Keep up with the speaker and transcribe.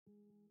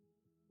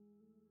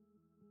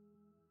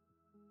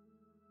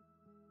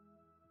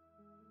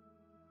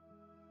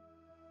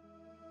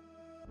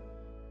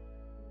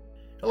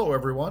Hello,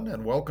 everyone,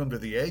 and welcome to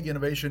the Ag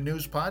Innovation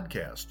News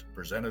Podcast,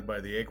 presented by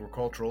the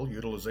Agricultural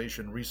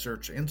Utilization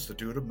Research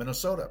Institute of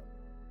Minnesota.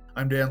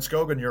 I'm Dan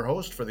Scogan, your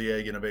host for the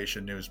Ag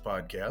Innovation News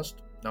Podcast.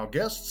 Now,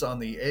 guests on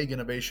the Ag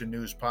Innovation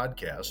News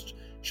Podcast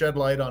shed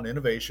light on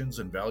innovations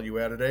in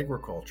value-added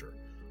agriculture,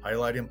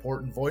 highlight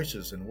important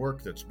voices and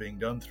work that's being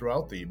done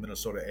throughout the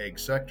Minnesota ag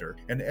sector,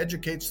 and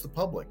educates the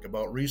public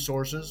about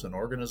resources and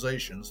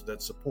organizations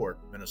that support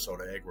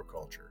Minnesota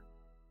agriculture.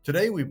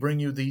 Today, we bring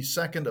you the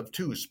second of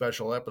two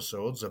special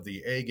episodes of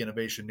the Ag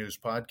Innovation News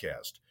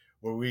Podcast,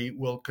 where we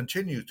will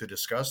continue to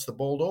discuss the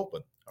Bold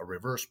Open, a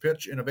reverse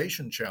pitch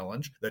innovation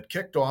challenge that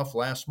kicked off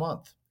last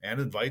month and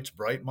invites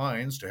bright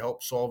minds to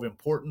help solve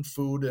important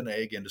food and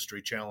ag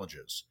industry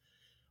challenges.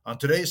 On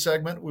today's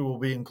segment, we will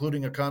be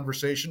including a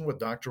conversation with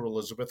Dr.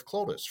 Elizabeth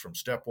Klodas from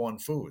Step One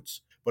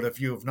Foods. But if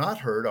you have not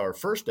heard our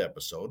first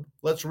episode,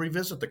 let's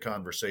revisit the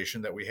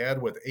conversation that we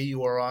had with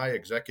AURI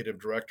Executive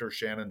Director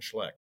Shannon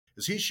Schlecht,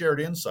 as he shared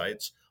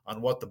insights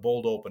on what the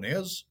Bold Open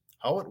is,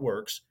 how it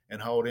works,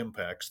 and how it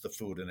impacts the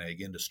food and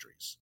ag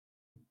industries.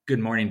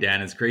 Good morning,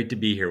 Dan. It's great to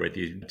be here with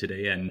you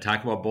today and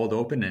talk about Bold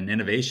Open and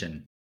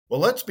innovation. Well,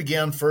 let's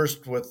begin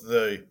first with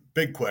the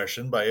big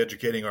question by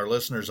educating our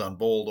listeners on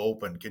Bold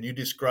Open. Can you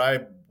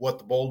describe what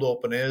the Bold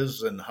Open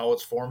is and how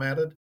it's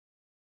formatted?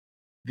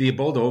 The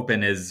Bold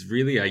Open is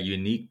really a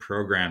unique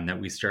program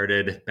that we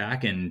started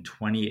back in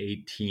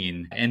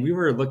 2018. And we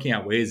were looking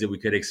at ways that we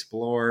could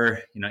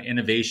explore,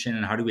 innovation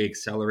and how do we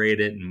accelerate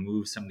it and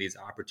move some of these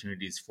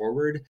opportunities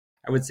forward.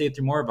 I would say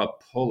through more of a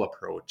pull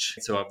approach.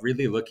 So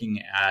really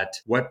looking at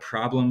what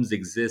problems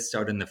exist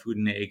out in the food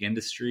and ag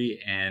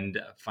industry and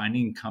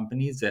finding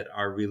companies that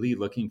are really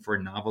looking for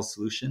novel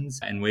solutions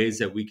and ways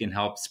that we can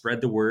help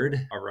spread the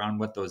word around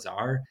what those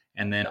are,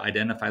 and then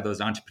identify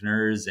those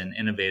entrepreneurs and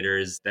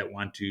innovators that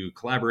want to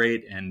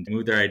collaborate and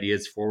move their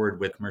ideas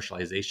forward with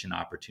commercialization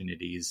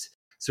opportunities.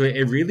 So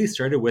it really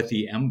started with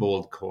the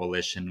MBOLD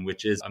Coalition,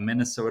 which is a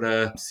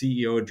Minnesota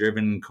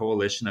CEO-driven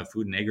coalition of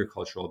food and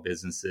agricultural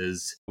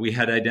businesses. We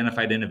had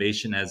identified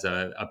innovation as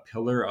a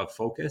pillar of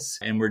focus,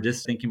 and we're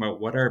just thinking about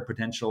what are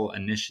potential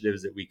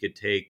initiatives that we could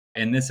take.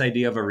 And this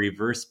idea of a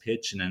reverse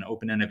pitch and an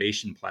open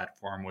innovation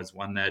platform was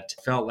one that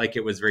felt like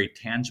it was very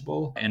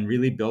tangible and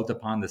really built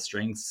upon the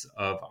strengths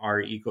of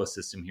our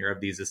ecosystem here of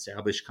these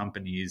established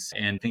companies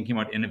and thinking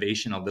about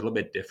innovation a little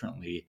bit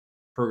differently.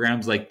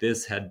 Programs like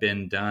this had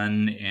been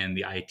done in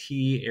the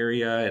IT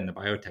area and the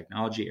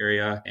biotechnology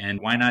area, and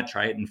why not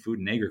try it in food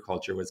and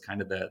agriculture was kind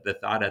of the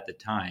thought at the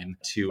time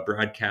to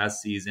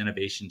broadcast these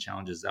innovation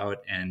challenges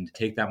out and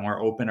take that more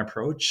open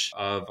approach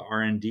of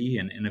R&D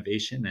and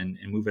innovation and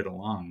move it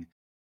along.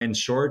 In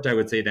short, I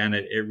would say, Dan,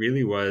 it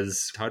really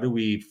was how do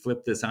we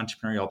flip this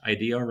entrepreneurial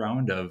idea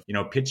around of,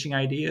 pitching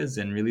ideas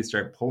and really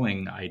start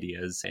pulling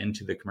ideas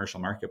into the commercial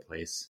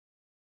marketplace.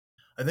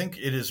 I think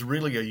it is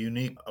really a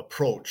unique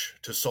approach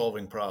to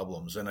solving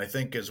problems. And I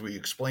think as we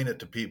explain it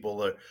to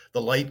people,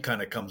 the light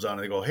kind of comes on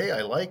and they go, hey,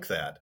 I like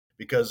that.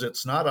 Because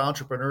it's not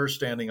entrepreneurs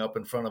standing up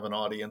in front of an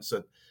audience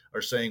that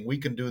are saying, we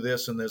can do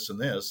this and this and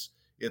this.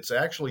 It's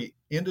actually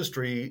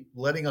industry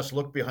letting us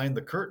look behind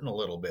the curtain a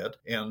little bit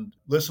and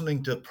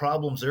listening to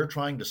problems they're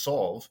trying to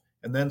solve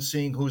and then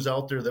seeing who's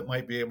out there that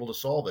might be able to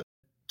solve it.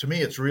 To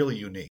me, it's really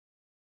unique.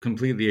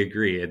 Completely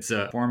agree. It's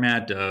a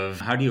format of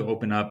how do you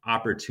open up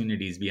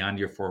opportunities beyond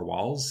your four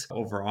walls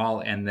overall,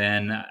 and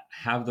then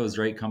have those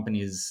right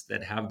companies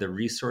that have the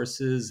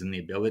resources and the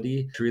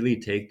ability to really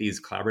take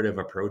these collaborative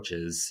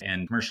approaches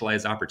and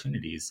commercialize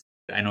opportunities.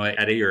 I know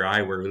at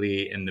AURI, we're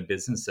really in the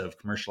business of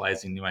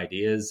commercializing new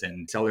ideas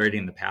and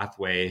accelerating the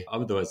pathway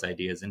of those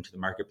ideas into the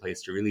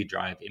marketplace to really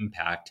drive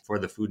impact for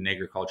the food and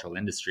agricultural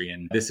industry.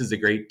 And this is a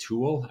great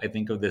tool. I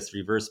think of this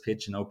reverse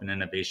pitch and open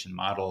innovation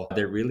model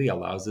that really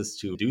allows us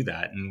to do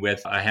that. And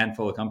with a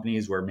handful of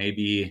companies where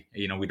maybe,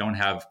 we don't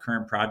have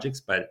current projects,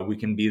 but we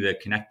can be the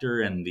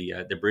connector and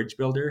the bridge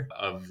builder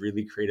of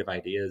really creative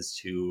ideas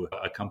to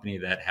a company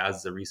that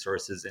has the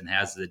resources and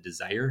has the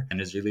desire and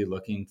is really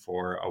looking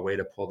for a way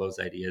to pull those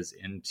ideas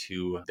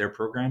into their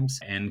programs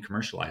and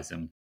commercialize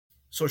them.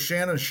 So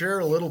Shannon, share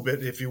a little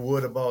bit, if you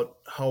would, about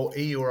how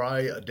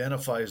AURI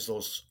identifies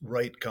those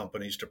right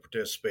companies to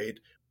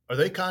participate. Are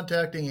they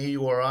contacting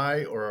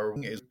AURI or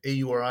is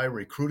AURI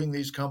recruiting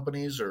these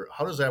companies, or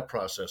how does that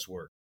process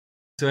work?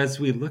 So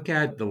as we look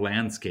at the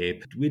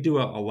landscape, we do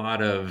a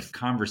lot of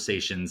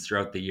conversations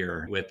throughout the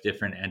year with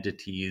different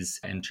entities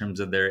in terms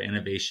of their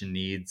innovation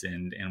needs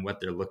and what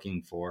they're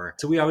looking for.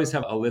 So we always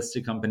have a list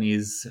of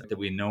companies that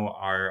we know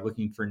are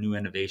looking for new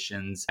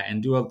innovations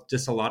and do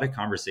just a lot of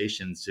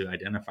conversations to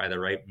identify the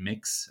right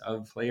mix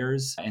of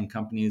players and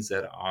companies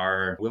that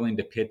are willing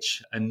to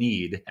pitch a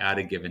need at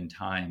a given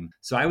time.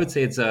 So I would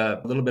say it's a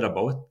little bit of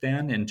both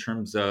then in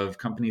terms of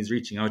companies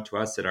reaching out to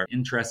us that are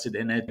interested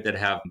in it, that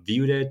have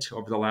viewed it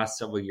over the last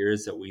several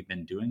years that we've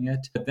been doing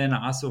it, but then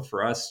also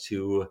for us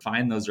to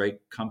find those right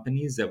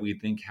companies that we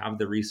think have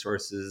the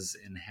resources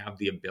and have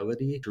the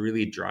ability to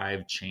really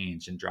drive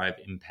change and drive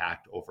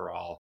impact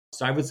overall.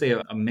 So I would say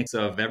a mix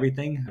of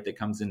everything that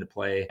comes into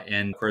play.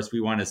 And of course,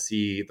 we want to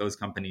see those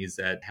companies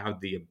that have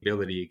the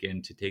ability,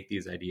 again, to take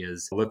these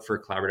ideas, look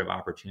for collaborative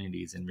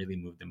opportunities and really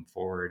move them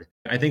forward.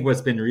 I think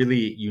what's been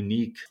really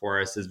unique for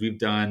us is we've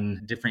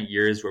done different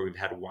years where we've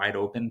had wide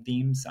open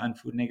themes on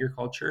food and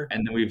agriculture,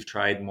 and then we've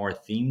tried more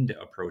themed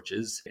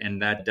approaches.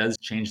 And that does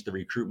change the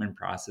recruitment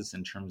process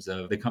in terms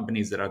of the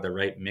companies that are the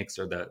right mix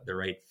or the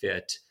right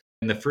fit.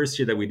 In the first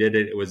year that we did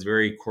it, it was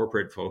very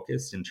corporate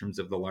focused in terms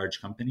of the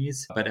large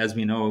companies. But as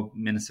we know,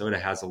 Minnesota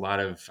has a lot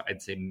of,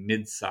 I'd say,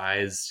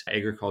 mid-sized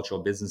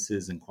agricultural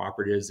businesses and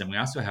cooperatives. And we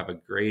also have a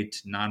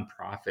great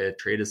nonprofit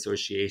trade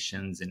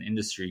associations and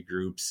industry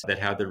groups that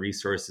have the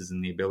resources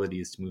and the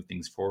abilities to move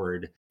things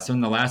forward. So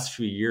in the last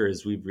few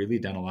years, we've really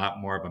done a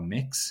lot more of a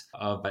mix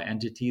of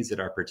entities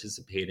that are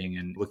participating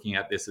and looking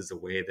at this as a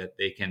way that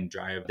they can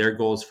drive their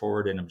goals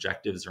forward and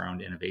objectives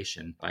around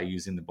innovation by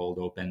using the Bold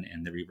Open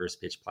and the reverse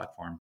pitch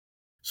platform.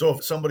 So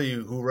if somebody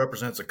who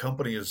represents a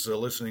company is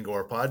listening to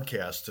our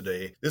podcast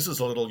today, this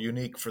is a little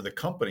unique for the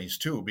companies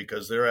too,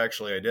 because they're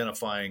actually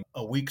identifying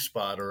a weak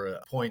spot or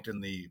a point in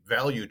the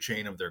value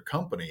chain of their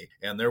company,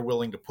 and they're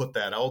willing to put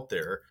that out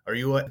there. Are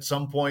you at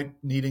some point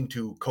needing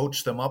to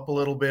coach them up a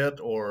little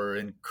bit or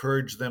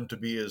encourage them to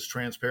be as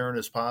transparent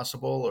as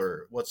possible,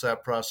 or what's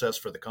that process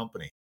for the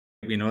company?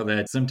 We know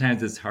that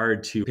sometimes it's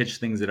hard to pitch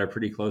things that are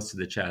pretty close to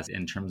the chest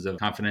in terms of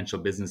confidential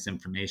business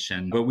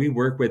information. But we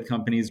work with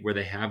companies where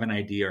they have an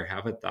idea or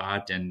have a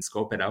thought and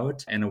scope it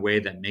out in a way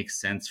that makes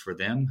sense for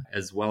them,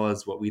 as well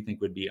as what we think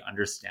would be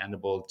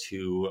understandable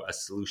to a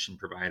solution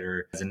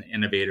provider as an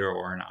innovator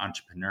or an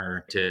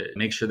entrepreneur, to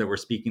make sure that we're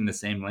speaking the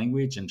same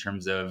language in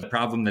terms of the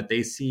problem that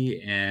they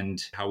see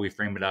and how we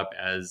frame it up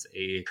as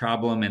a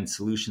problem and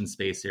solution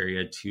space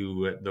area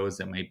to those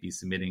that might be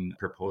submitting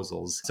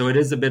proposals. So it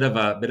is a bit of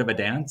a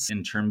dance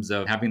in terms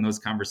of having those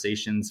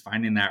conversations,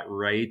 finding that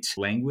right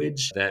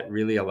language that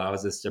really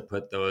allows us to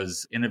put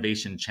those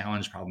innovation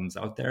challenge problems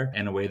out there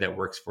in a way that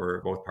works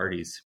for both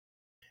parties.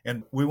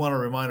 And we want to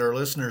remind our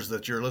listeners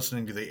that you're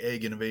listening to the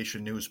Ag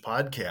Innovation News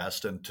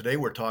podcast. And today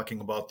we're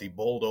talking about the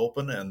Bold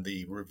Open and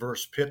the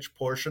reverse pitch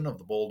portion of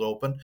the Bold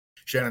Open.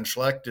 Shannon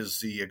Schlecht is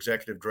the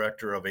executive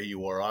director of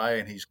AURI,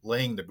 and he's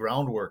laying the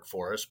groundwork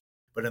for us.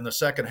 But in the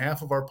second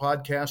half of our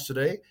podcast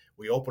today,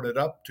 we open it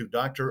up to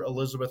Dr.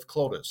 Elizabeth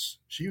Klodas.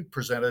 She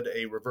presented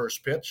a reverse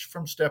pitch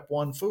from Step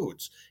One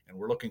Foods, and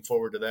we're looking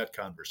forward to that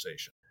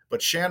conversation.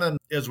 But Shannon,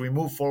 as we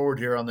move forward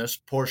here on this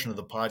portion of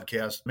the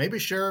podcast, maybe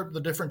share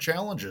the different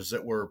challenges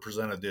that were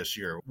presented this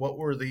year. What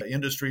were the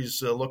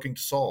industries looking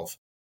to solve?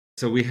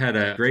 So we had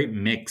a great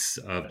mix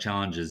of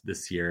challenges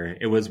this year.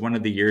 It was one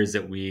of the years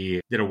that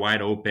we did a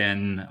wide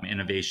open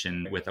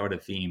innovation without a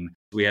theme.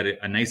 We had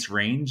a nice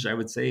range, I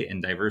would say,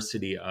 and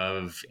diversity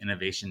of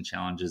innovation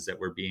challenges that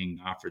were being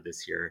offered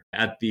this year.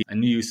 At the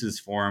New Uses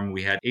Forum,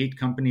 we had 8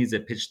 companies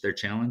that pitched their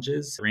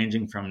challenges,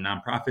 ranging from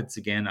nonprofits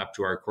again up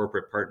to our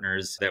corporate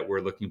partners that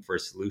were looking for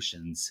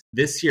solutions.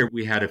 This year,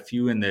 we had a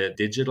few in the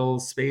digital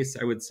space,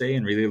 I would say,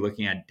 and really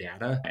looking at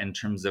data in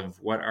terms of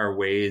what are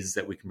ways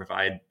that we can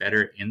provide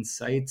better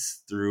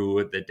insights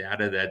through the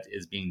data that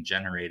is being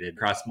generated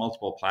across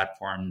multiple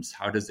platforms.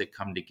 How does it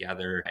come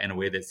together in a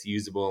way that's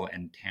usable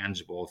and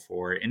tangible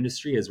for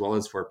industry as well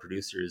as for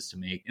producers to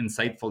make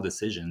insightful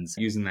decisions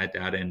using that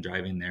data and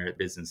driving their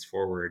business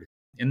forward?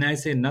 And then I'd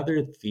say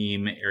another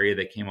theme area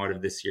that came out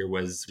of this year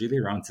was really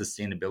around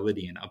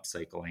sustainability and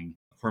upcycling.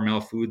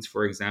 Hormel Foods,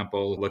 for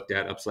example, looked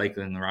at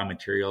upcycling the raw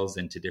materials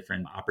into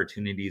different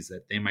opportunities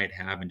that they might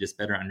have and just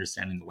better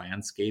understanding the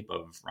landscape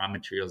of raw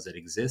materials that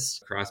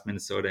exist across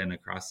Minnesota and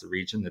across the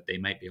region that they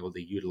might be able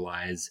to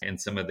utilize in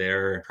some of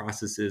their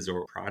processes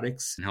or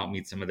products and help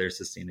meet some of their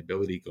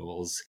sustainability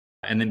goals.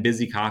 And then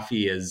Busy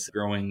Coffee is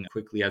growing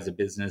quickly as a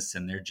business,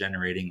 and they're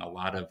generating a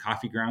lot of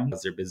coffee grounds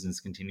as their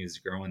business continues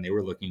to grow. And they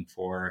were looking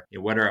for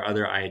what are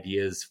other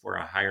ideas for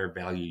a higher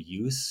value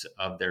use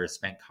of their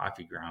spent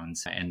coffee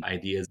grounds and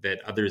ideas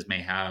that others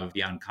may have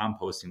beyond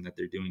composting that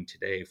they're doing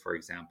today, for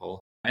example.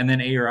 And then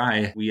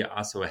AURI, we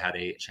also had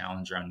a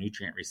challenge around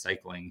nutrient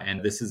recycling.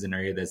 And this is an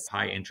area that's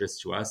high interest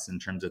to us in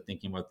terms of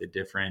thinking about the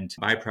different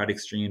byproduct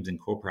streams and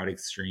co-product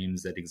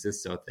streams that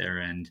exist out there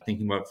and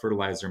thinking about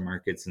fertilizer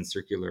markets and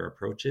circular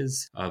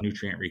approaches of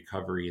nutrient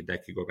recovery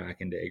that could go back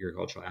into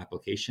agricultural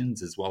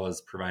applications, as well as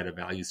provide a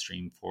value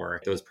stream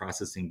for those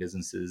processing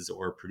businesses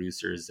or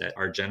producers that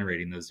are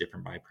generating those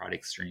different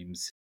byproduct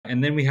streams.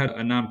 And then we had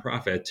a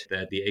nonprofit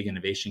that the Ag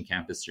Innovation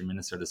Campus through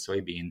Minnesota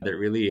Soybean that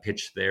really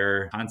pitched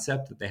their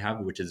concept that they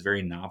have, which is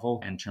very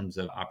novel in terms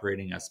of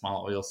operating a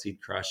small oilseed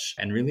crush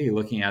and really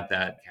looking at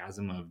that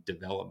chasm of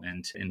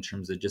development in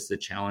terms of just the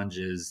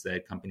challenges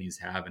that companies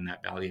have in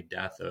that valley of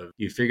death of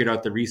you figured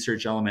out the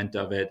research element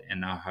of it,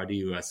 and now how do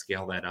you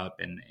scale that up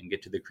and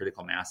get to the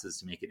critical masses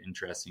to make it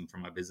interesting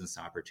from a business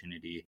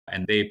opportunity?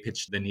 And they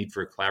pitched the need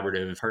for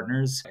collaborative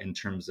partners in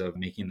terms of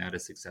making that a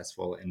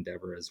successful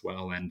endeavor as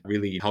well and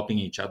really helping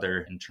each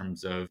other in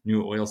terms of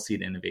new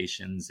oilseed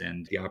innovations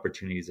and the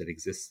opportunities that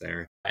exist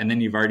there. And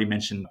then you've already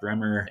mentioned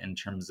Bremer in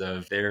terms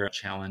of their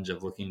challenge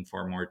of looking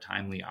for more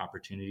timely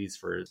opportunities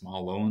for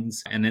small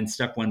loans. And then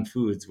Step One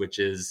Foods, which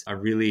is a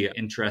really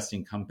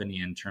interesting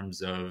company in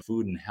terms of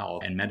food and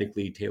health and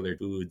medically tailored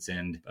foods,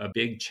 and a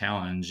big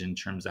challenge in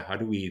terms of how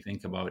do we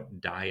think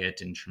about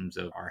diet in terms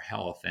of our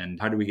health, and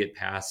how do we get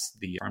past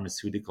the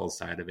pharmaceutical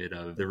side of it,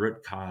 of the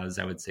root cause,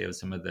 I would say, of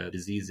some of the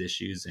disease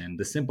issues and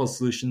the simple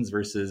solutions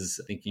versus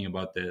thinking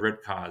about the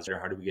root cause, or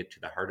how do we get to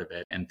the heart of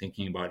it and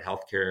thinking about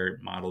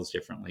healthcare models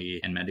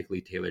differently and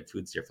medically tailored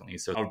foods differently.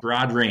 So a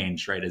broad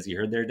range, right, as you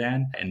heard there,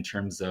 Dan, in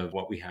terms of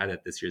what we had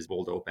at this year's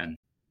Bold Open.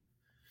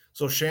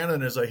 So,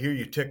 Shannon, as I hear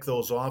you tick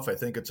those off, I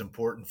think it's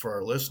important for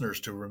our listeners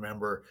to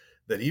remember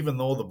that even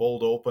though the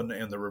Bold Open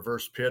and the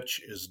reverse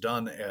pitch is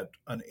done at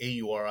an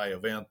AURI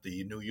event,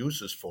 the New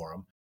Uses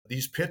Forum,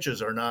 these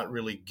pitches are not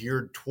really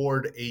geared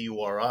toward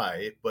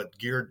AURI, but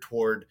geared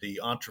toward the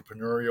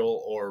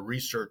entrepreneurial or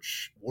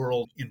research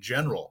world in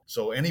general.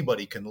 So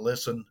anybody can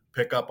listen,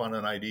 pick up on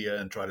an idea,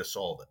 and try to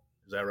solve it.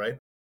 Is that right?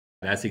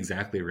 That's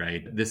exactly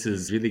right. This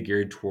is really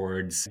geared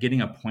towards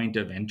getting a point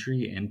of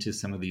entry into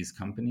some of these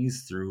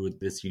companies through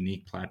this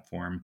unique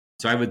platform.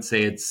 So I would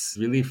say it's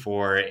really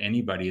for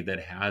anybody that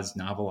has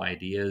novel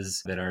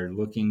ideas, that are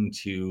looking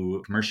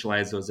to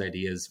commercialize those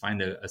ideas,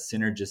 find a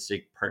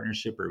synergistic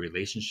partnership or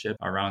relationship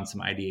around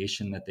some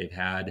ideation that they've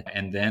had,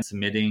 and then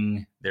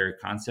submitting their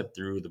concept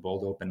through the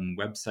Bold Open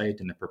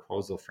website and the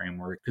proposal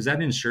framework, because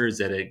that ensures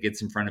that it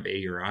gets in front of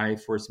AURI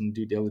for some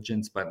due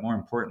diligence. But more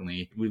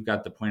importantly, we've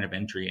got the point of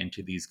entry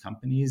into these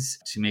companies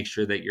to make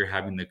sure that you're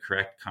having the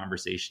correct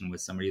conversation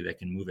with somebody that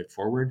can move it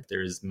forward.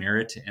 There's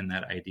merit in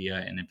that idea,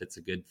 and if it's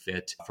a good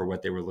fit for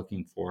what they were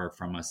looking for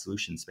from a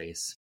solution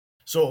space.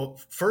 So,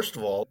 first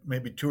of all,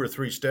 maybe 2 or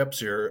 3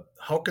 steps here.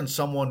 How can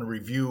someone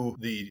review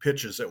the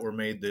pitches that were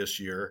made this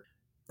year?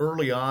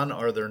 Early on,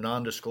 are there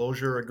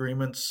non-disclosure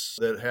agreements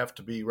that have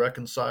to be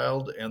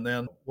reconciled? And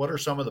then what are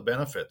some of the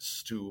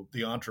benefits to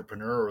the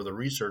entrepreneur or the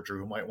researcher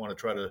who might want to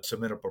try to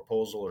submit a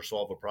proposal or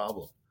solve a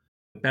problem?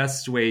 The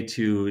best way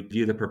to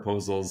view the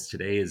proposals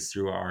today is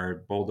through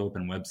our Bold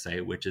Open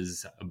website, which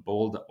is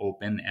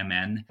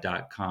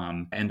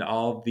boldopenmn.com. And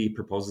all of the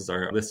proposals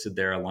are listed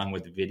there, along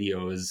with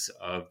videos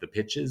of the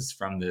pitches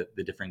from the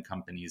different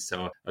companies.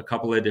 So a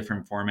couple of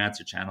different formats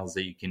or channels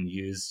that you can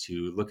use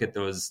to look at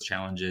those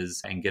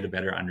challenges and get a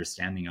better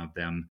understanding of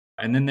them.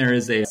 And then there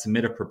is a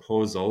submit a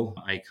proposal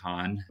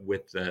icon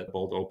with the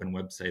Bold Open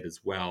website as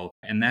well.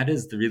 And that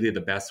is really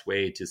the best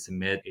way to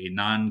submit a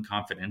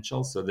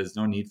non-confidential. So there's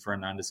no need for a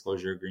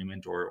non-disclosure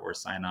agreement or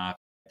sign off.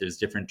 There's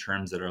different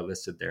terms that are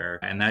listed there.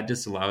 And that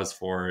just allows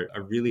for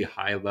a really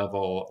high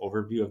level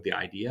overview of the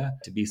idea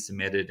to be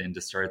submitted and to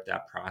start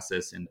that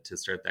process and to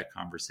start that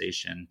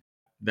conversation.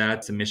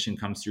 That submission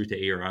comes through to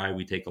AURI.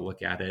 We take a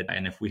look at it.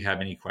 And if we have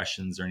any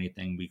questions or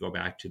anything, we go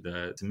back to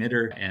the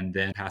submitter and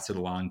then pass it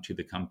along to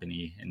the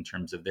company in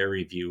terms of their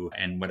review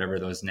and whatever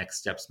those next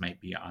steps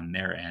might be on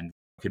their end.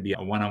 It could be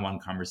a one-on-one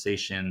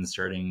conversation,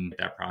 starting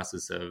that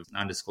process of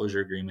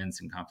non-disclosure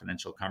agreements and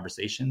confidential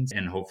conversations,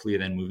 and hopefully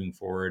then moving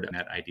forward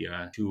that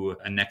idea to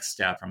a next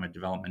step from a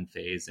development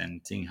phase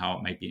and seeing how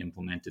it might be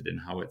implemented and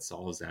how it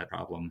solves that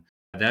problem.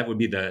 That would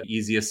be the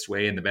easiest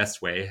way and the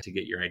best way to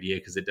get your idea,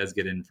 because it does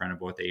get in front of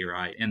both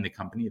AURI and the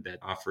company that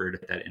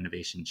offered that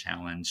innovation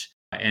challenge.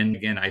 And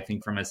again, I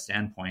think from a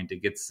standpoint,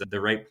 it gets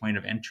the right point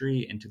of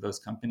entry into those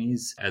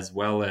companies, as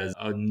well as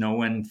a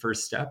known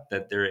first step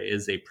that there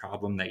is a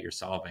problem that you're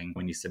solving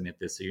when you submit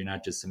this. So you're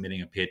not just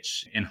submitting a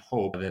pitch in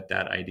hope that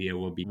that idea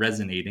will be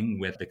resonating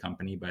with the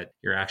company, but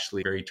you're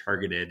actually very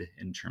targeted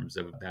in terms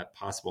of that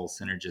possible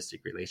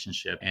synergistic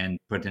relationship and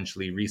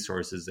potentially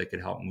resources that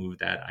could help move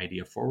that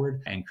idea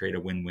forward and create a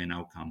win-win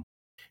outcome.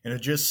 And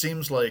it just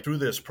seems like through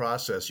this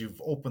process,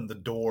 you've opened the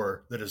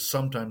door that is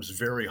sometimes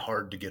very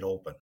hard to get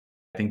open.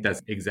 I think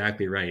that's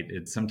exactly right.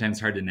 It's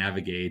sometimes hard to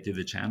navigate through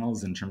the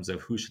channels in terms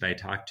of who should I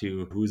talk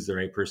to, who's the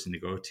right person to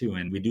go to.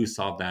 And we do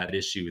solve that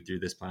issue through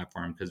this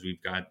platform because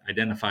we've got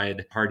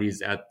identified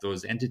parties at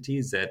those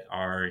entities that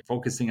are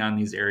focusing on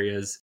these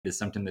areas. It's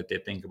something that they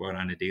think about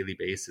on a daily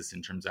basis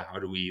in terms of how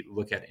do we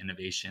look at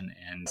innovation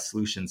and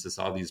solutions to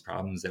solve these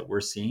problems that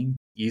we're seeing,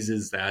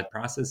 eases that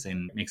process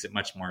and makes it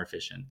much more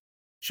efficient.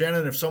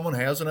 Shannon, if someone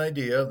has an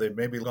idea, they've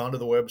maybe gone to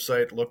the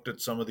website, looked at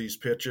some of these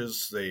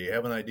pitches, they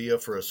have an idea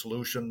for a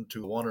solution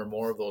to one or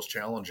more of those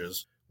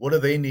challenges, what do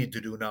they need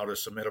to do now to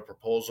submit a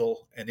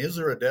proposal? And is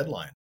there a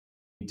deadline?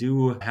 We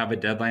do have a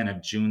deadline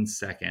of June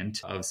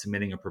 2nd of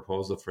submitting a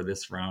proposal for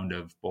this round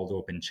of Bold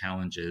Open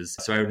challenges.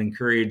 So I would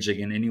encourage,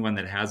 again, anyone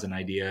that has an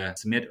idea,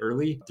 submit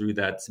early through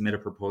that submit a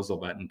proposal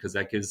button, because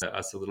that gives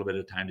us a little bit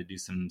of time to do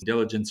some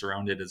diligence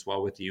around it as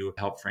well with you,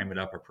 help frame it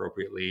up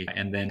appropriately,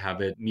 and then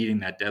have it meeting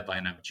that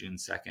deadline of June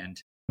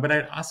 2nd. But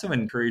I'd also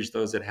encourage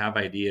those that have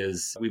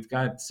ideas. We've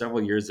got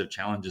several years of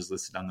challenges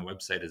listed on the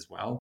website as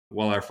well.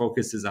 while our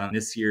focus is on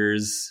this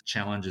year's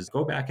challenges,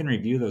 go back and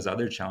review those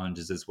other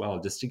challenges as well,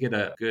 just to get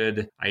a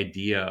good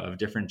idea of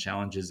different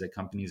challenges that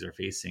companies are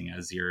facing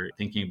as you're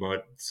thinking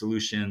about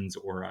solutions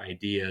or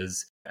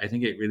ideas. I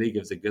think it really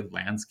gives a good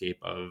landscape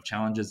of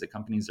challenges that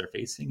companies are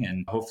facing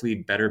and hopefully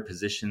better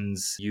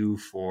positions you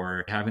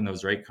for having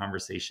those right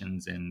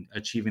conversations and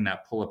achieving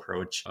that pull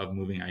approach of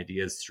moving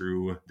ideas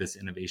through this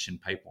innovation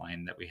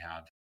pipeline that we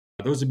have.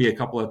 Those would be a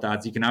couple of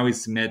thoughts. You can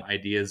always submit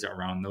ideas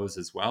around those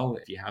as well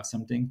if you have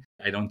something.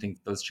 I don't think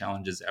those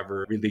challenges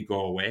ever really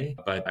go away,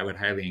 but I would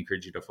highly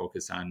encourage you to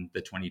focus on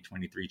the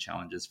 2023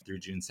 challenges through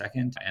June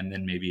 2nd, and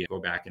then maybe go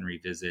back and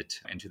revisit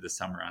into the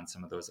summer on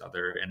some of those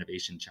other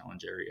innovation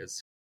challenge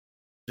areas.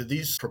 Do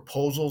these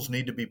proposals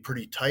need to be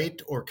pretty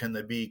tight, or can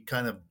they be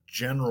kind of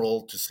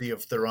general to see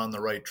if they're on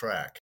the right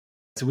track?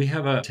 So we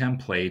have a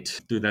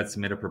template through that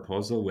submit a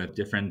proposal with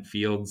different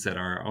fields that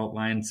are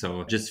outlined.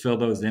 So just fill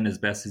those in as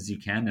best as you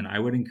can. And I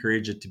would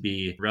encourage it to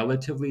be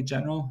relatively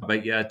general,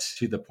 but yet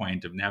to the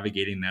point of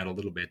navigating that a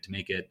little bit to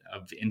make it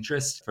of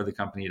interest for the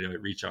company to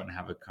reach out and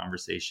have a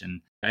conversation.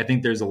 I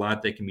think there's a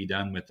lot that can be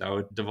done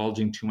without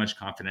divulging too much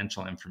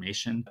confidential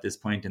information at this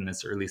point in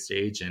this early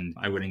stage. And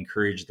I would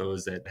encourage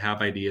those that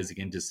have ideas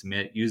again to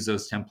submit, use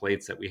those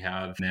templates that we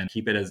have, and then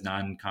keep it as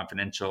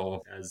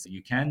non-confidential as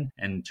you can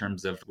in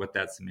terms of what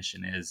that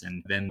submission is.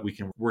 And then we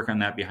can work on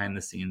that behind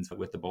the scenes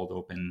with the Bold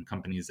Open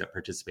companies that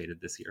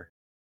participated this year.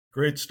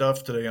 Great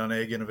stuff today on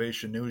Ag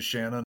Innovation News,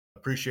 Shannon.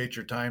 Appreciate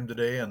your time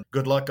today, and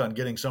good luck on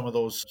getting some of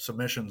those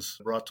submissions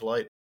brought to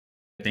light.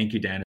 Thank you,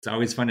 Dan. It's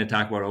always fun to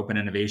talk about open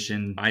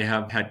innovation. I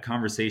have had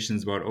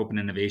conversations about open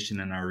innovation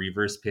and our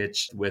reverse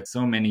pitch with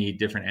so many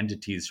different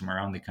entities from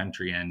around the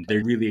country, and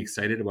they're really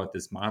excited about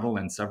this model,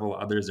 and several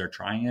others are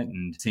trying it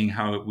and seeing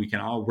how we can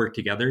all work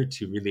together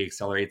to really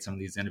accelerate some of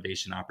these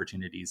innovation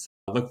opportunities.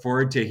 I look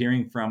forward to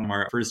hearing from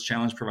our first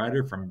challenge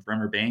provider from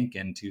Bremer Bank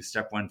and to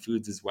Step One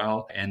Foods as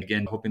well. And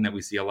again, hoping that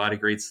we see a lot of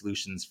great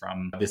solutions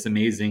from this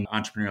amazing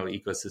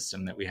entrepreneurial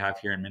ecosystem that we have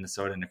here in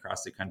Minnesota and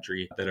across the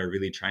country that are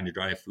really trying to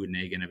drive food and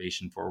ag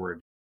innovation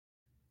forward.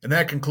 And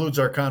that concludes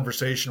our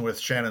conversation with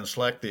Shannon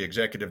Schlecht, the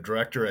Executive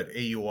Director at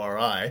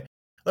AURI.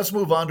 Let's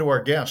move on to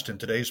our guest in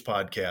today's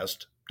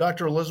podcast,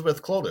 Dr.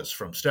 Elizabeth Klodas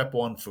from Step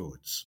One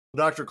Foods.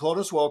 Dr.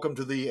 Klodas, welcome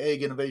to the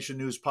Ag Innovation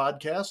News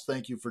Podcast.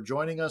 Thank you for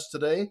joining us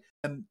today.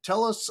 And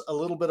tell us a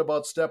little bit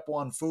about Step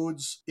One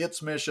Foods,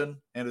 its mission,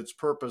 and its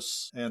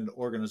purpose and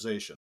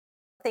organization.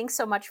 Thanks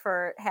so much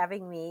for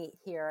having me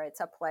here.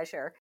 It's a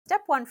pleasure.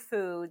 Step One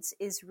Foods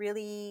is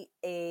really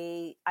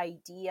a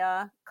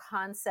idea,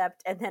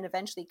 concept, and then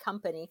eventually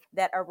company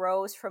that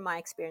arose from my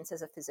experience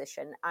as a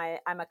physician.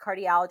 I'm a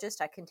cardiologist.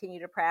 I continue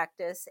to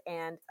practice,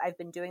 and I've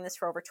been doing this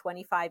for over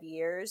 25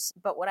 years.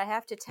 But what I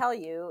have to tell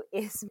you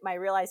is my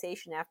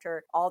realization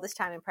after all this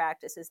time in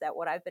practice is that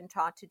what I've been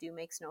taught to do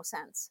makes no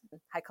sense.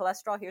 High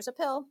cholesterol, here's a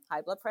pill.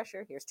 High blood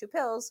pressure, here's 2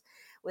 pills,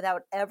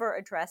 without ever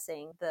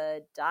addressing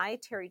the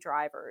dietary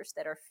drivers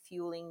that are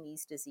fueling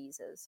these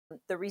diseases.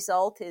 The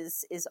result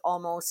is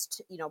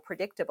almost,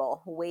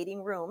 predictable.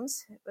 Waiting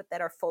rooms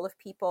that are full of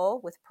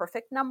people with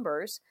perfect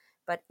numbers,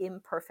 but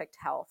imperfect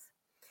health.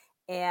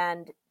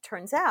 And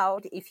turns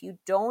out, if you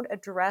don't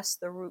address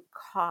the root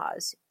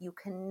cause, you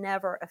can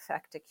never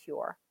effect a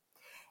cure.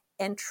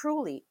 And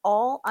truly,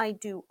 all I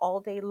do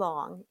all day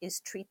long is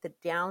treat the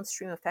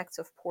downstream effects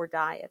of poor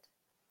diet.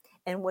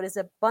 And what is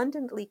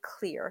abundantly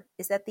clear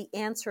is that the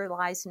answer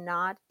lies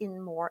not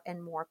in more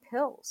and more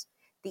pills.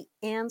 The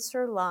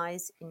answer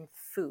lies in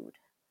food.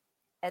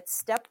 At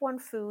Step One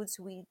Foods,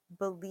 we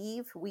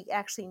believe, we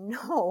actually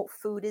know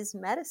food is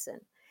medicine.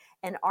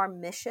 And our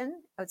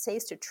mission, I would say,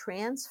 is to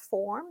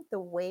transform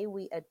the way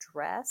we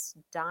address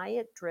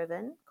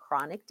diet-driven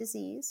chronic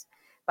disease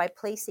by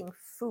placing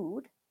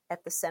food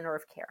at the center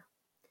of care.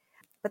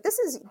 But this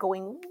is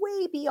going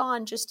way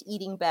beyond just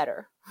eating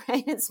better,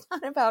 right? It's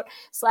not about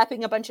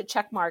slapping a bunch of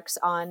check marks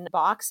on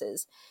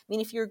boxes. I mean,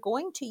 if you're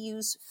going to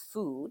use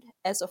food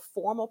as a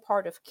formal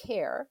part of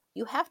care,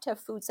 you have to have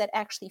foods that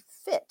actually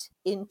fit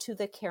into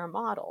the care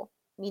model,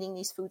 meaning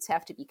these foods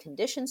have to be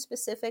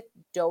condition-specific,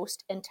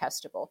 dosed, and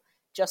testable,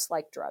 just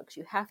like drugs.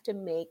 You have to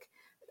make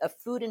a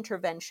food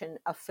intervention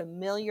a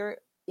familiar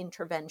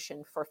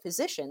intervention for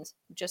physicians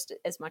just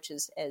as much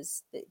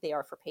as they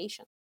are for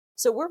patients.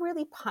 So we're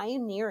really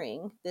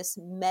pioneering this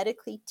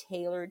medically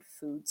tailored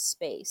food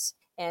space.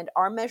 And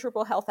our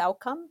measurable health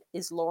outcome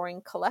is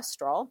lowering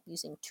cholesterol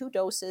using 2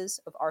 doses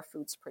of our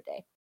foods per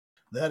day.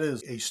 That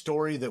is a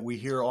story that we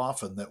hear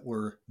often, that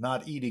we're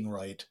not eating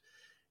right.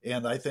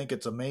 And I think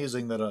it's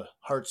amazing that a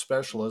heart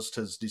specialist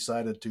has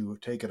decided to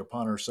take it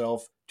upon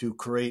herself to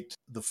create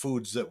the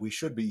foods that we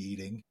should be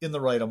eating in the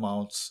right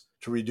amounts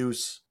to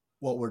reduce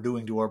what we're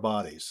doing to our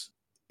bodies.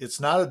 It's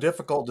not a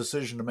difficult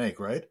decision to make,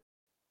 right?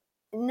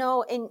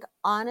 No, and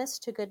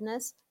honest to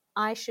goodness,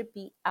 I should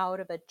be out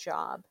of a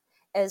job.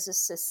 As a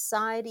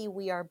society,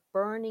 we are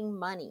burning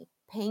money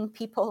paying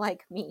people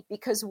like me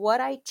because what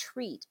I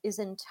treat is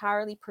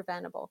entirely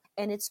preventable,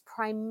 and it's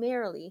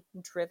primarily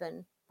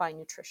driven by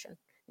nutrition.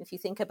 If you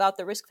think about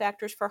the risk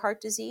factors for heart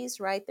disease,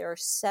 right, there are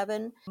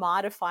 7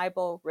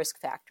 modifiable risk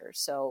factors.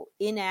 So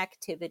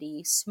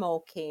inactivity,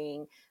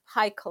 smoking,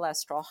 high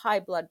cholesterol, high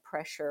blood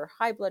pressure,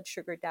 high blood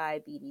sugar,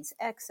 diabetes,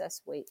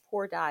 excess weight,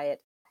 poor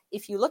diet.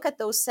 If you look at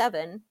those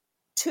 7,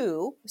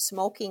 2,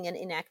 smoking and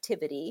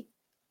inactivity,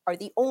 are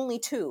the only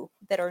 2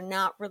 that are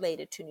not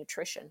related to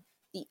nutrition.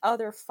 The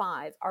other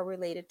 5 are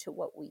related to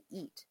what we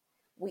eat.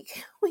 We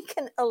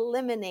can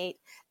eliminate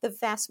the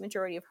vast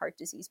majority of heart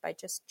disease by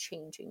just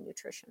changing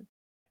nutrition.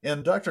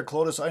 And Dr.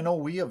 Klodas, I know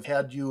we have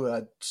had you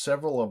at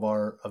several of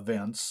our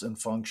events and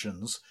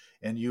functions,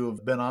 and you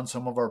have been on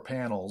some of our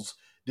panels.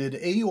 Did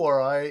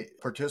AURI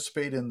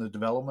participate in the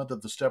development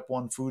of the Step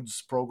 1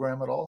 Foods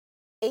program at all?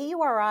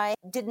 AURI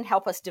didn't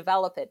help us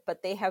develop it,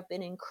 but they have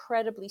been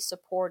incredibly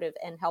supportive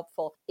and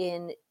helpful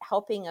in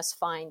helping us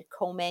find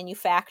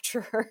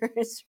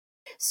co-manufacturers,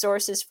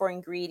 sources for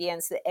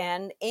ingredients,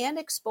 and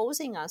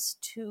exposing us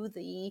to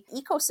the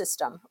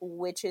ecosystem,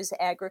 which is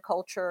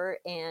agriculture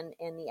and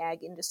the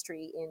ag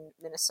industry in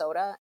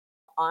Minnesota.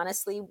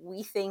 Honestly,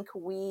 we think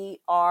we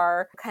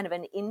are kind of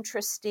an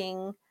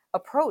interesting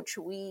approach.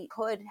 We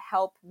could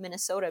help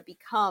Minnesota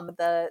become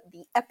the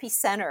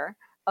epicenter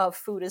of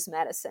food as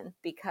medicine,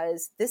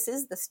 because this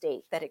is the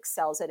state that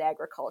excels at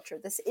agriculture.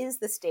 This is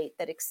the state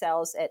that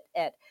excels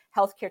at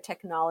healthcare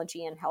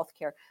technology and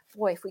healthcare.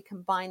 Boy, if we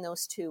combine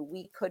those 2,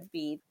 we could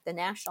be the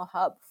national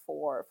hub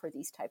for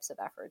these types of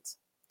efforts.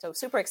 So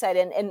super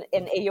excited. And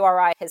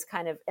AURI has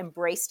kind of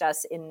embraced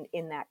us in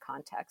that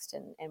context,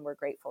 and we're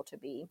grateful to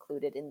be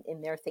included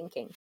in their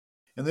thinking.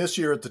 And this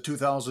year at the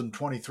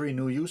 2023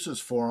 New Uses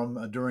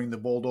Forum, during the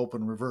Bold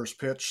Open Reverse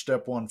Pitch,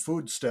 Step 1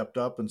 Foods stepped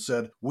up and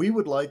said, "We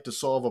would like to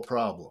solve a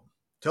problem."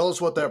 Tell us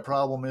what that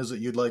problem is that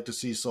you'd like to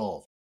see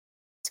solved.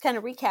 To kind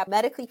of recap,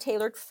 medically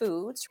tailored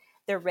foods,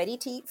 they're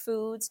ready-to-eat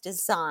foods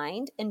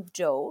designed and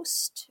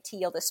dosed to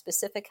yield a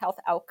specific health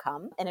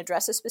outcome and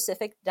address a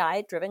specific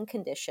diet-driven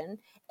condition,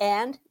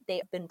 and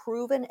they've been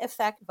proven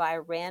effective by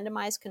a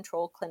randomized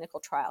controlled clinical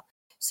trial.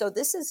 So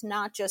this is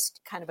not just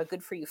kind of a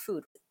good-for-you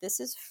food. This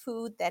is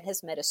food that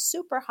has met a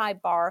super high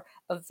bar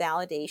of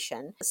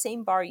validation, the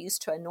same bar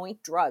used to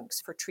anoint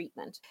drugs for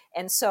treatment.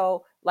 And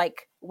so,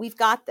 we've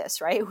got this,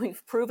 right?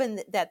 We've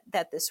proven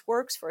that this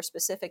works for a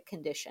specific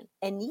condition.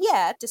 And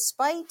yet,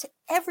 despite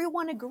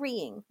everyone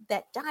agreeing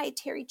that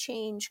dietary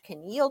change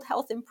can yield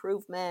health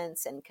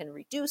improvements and can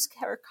reduce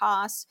care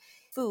costs,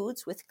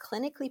 foods with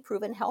clinically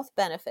proven health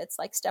benefits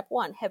like Step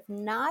 1 have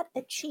not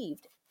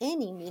achieved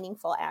any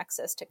meaningful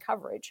access to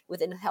coverage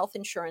within health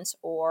insurance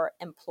or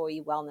employee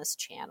wellness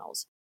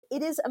channels.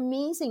 It is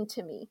amazing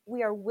to me.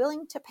 We are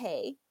willing to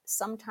pay,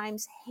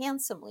 sometimes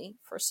handsomely,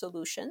 for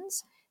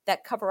solutions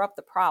that cover up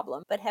the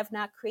problem, but have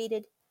not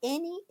created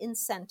any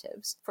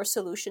incentives for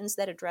solutions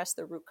that address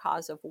the root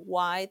cause of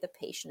why the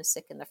patient is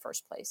sick in the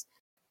first place.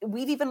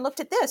 We've even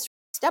looked at this.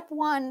 Step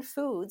 1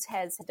 Foods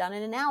has done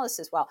an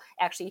analysis. Well,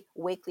 actually,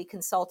 Wakely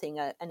Consulting,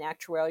 an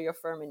actuarial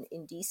firm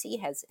in DC,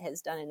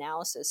 has done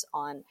analysis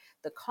on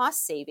the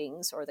cost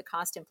savings or the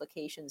cost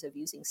implications of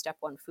using Step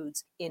 1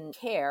 Foods in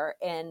care.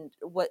 And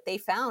what they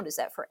found is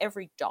that for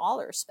every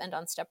 $1 spent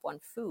on Step 1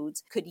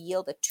 Foods could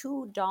yield a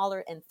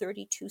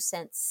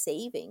 $2.32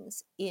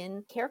 savings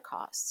in care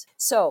costs.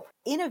 So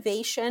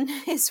innovation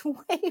is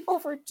way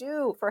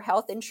overdue for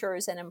health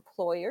insurers and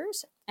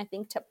employers, I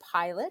think, to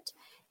pilot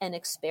and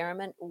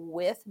experiment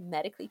with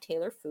medically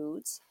tailored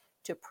foods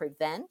to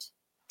prevent,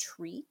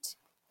 treat,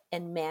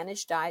 and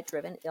manage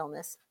diet-driven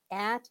illness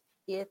at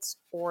its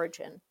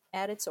origin,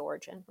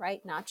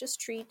 right? Not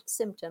just treat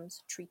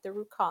symptoms, treat the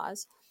root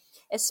cause,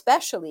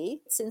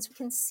 especially since we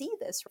can see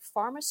this.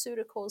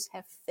 Pharmaceuticals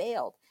have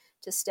failed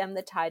to stem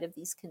the tide of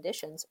these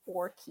conditions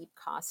or keep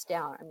costs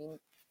down. I mean,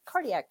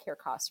 cardiac care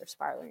costs are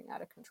spiraling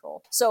out of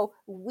control. So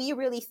we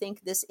really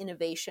think this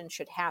innovation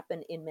should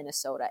happen in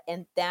Minnesota,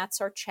 and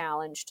that's our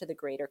challenge to the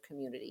greater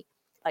community.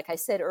 Like I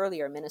said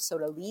earlier,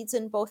 Minnesota leads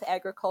in both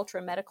agriculture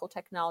and medical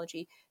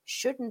technology.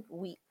 Shouldn't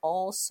we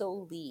also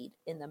lead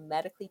in the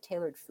medically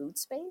tailored food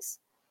space?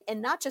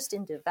 And not just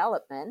in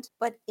development,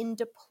 but in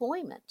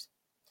deployment.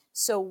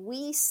 So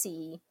we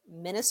see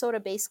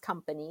Minnesota-based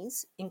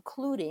companies,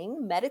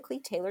 including medically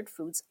tailored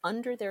foods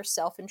under their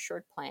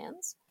self-insured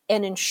plans,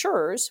 and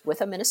insurers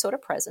with a Minnesota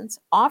presence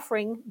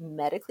offering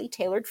medically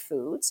tailored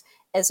foods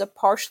as a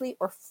partially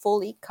or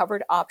fully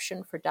covered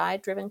option for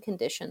diet-driven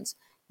conditions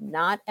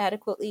not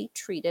adequately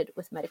treated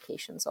with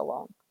medications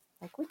alone.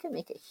 We can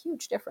make a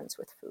huge difference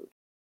with food.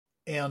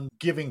 And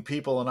giving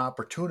people an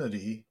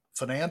opportunity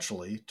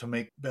financially to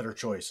make better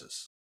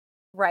choices.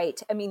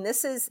 Right. I mean,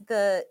 this is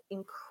the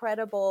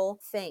incredible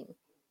thing,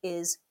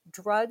 is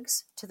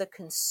drugs to the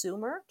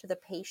consumer, to the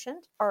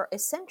patient, are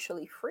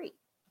essentially free.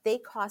 They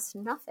cost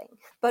nothing.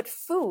 But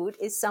food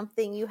is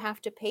something you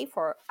have to pay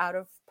for out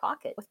of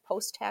pocket with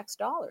post-tax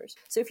dollars.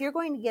 So if you're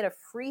going to get a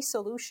free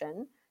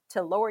solution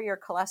to lower your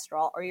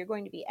cholesterol, or you're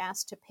going to be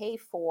asked to pay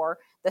for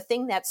the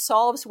thing that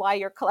solves why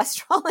your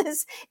cholesterol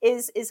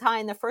is high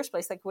in the first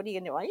place, what are you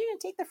going to do? Well, you're going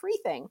to take the free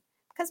thing,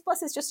 because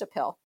plus it's just a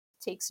pill.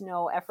 It takes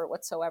no effort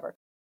whatsoever.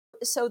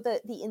 So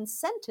the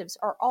incentives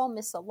are all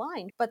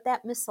misaligned, but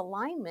that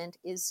misalignment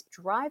is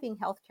driving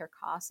healthcare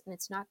costs and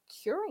it's not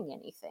curing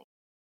anything.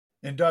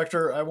 And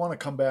Doctor, I want to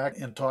come back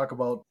and talk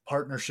about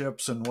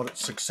partnerships and what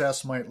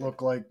success might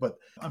look like, but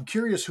I'm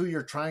curious who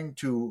you're trying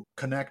to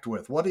connect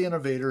with. What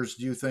innovators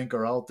do you think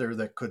are out there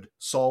that could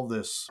solve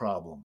this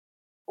problem?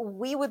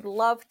 We would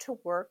love to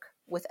work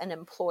with an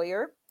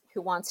employer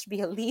who wants to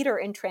be a leader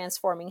in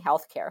transforming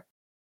healthcare.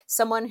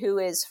 Someone who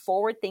is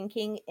forward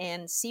thinking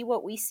and see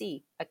what we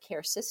see, a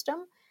care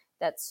system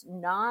that's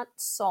not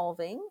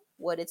solving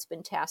what it's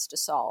been tasked to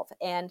solve.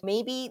 And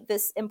maybe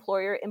this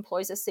employer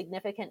employs a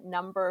significant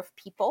number of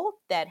people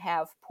that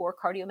have poor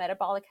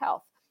cardiometabolic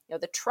health.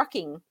 The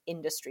trucking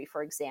industry,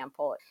 for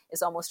example,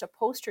 is almost a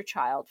poster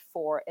child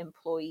for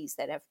employees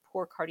that have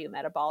poor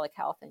cardiometabolic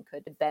health and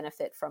could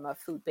benefit from a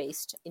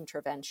food-based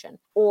intervention.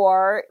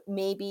 Or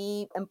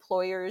maybe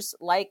employers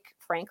like,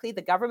 frankly,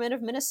 the government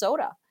of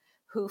Minnesota,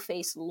 who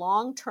face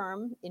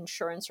long-term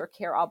insurance or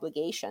care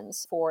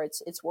obligations for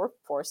its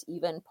workforce,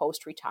 even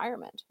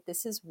post-retirement.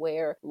 This is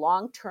where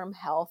long-term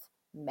health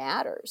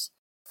matters.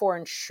 For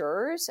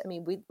insurers,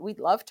 we'd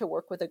love to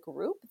work with a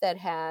group that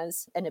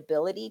has an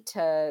ability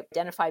to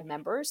identify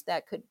members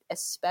that could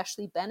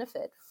especially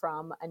benefit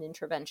from an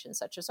intervention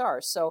such as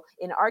ours. So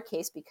in our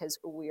case, because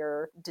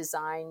we're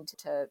designed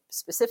to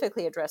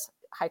specifically address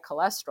high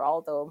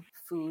cholesterol, though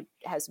food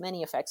has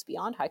many effects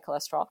beyond high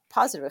cholesterol,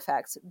 positive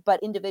effects,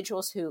 but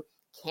individuals who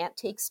can't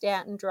take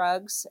statin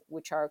drugs,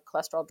 which are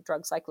cholesterol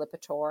drugs like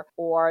Lipitor,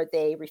 or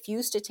they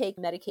refuse to take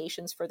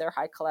medications for their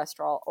high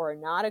cholesterol, or are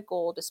not a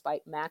goal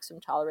despite maximum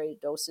tolerated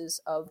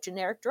doses of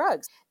generic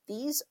drugs.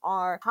 These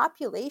are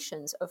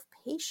populations of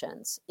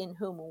patients in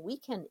whom we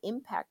can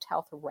impact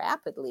health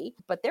rapidly,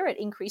 but they're at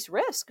increased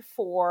risk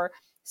for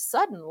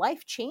sudden,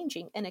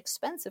 life-changing, and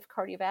expensive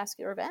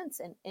cardiovascular events,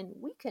 and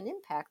we can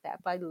impact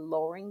that by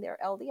lowering their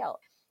LDL.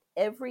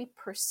 Every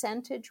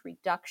percentage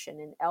reduction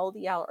in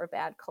LDL or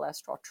bad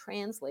cholesterol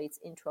translates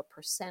into a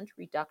percent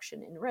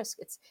reduction in risk.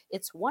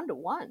 It's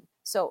 1-to-1.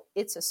 So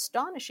it's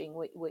astonishing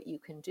what you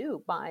can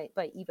do by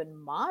even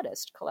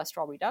modest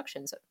cholesterol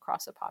reductions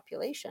across a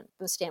population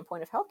from the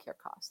standpoint of healthcare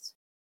costs.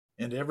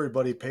 And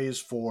everybody pays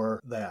for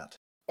that.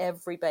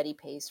 Everybody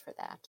pays for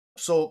that.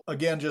 So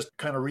again, just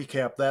kind of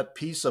recap that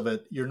piece of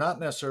it. You're not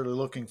necessarily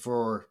looking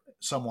for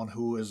someone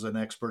who is an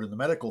expert in the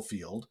medical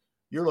field.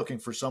 You're looking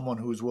for someone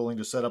who's willing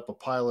to set up a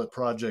pilot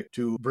project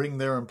to bring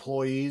their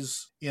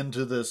employees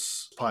into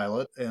this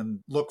pilot and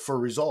look for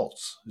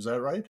results. Is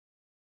that right?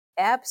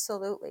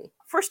 Absolutely.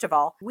 First of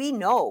all, we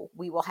know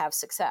we will have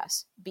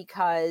success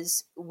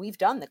because we've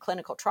done the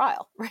clinical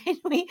trial, right?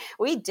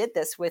 We did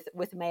this with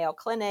Mayo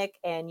Clinic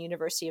and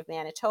University of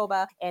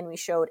Manitoba, and we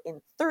showed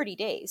in 30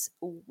 days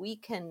we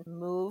can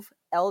move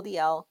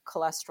LDL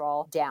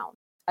cholesterol down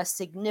a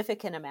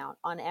significant amount,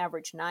 on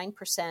average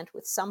 9%,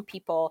 with some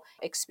people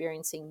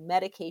experiencing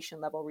medication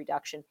level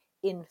reduction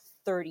in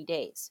 30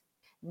 days.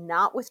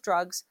 Not with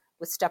drugs,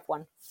 with step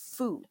one,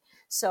 food.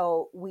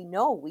 So we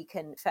know we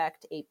can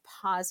affect a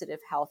positive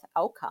health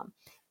outcome.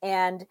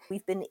 And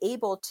we've been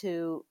able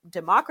to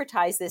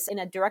democratize this in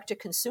a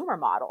direct-to-consumer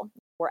model.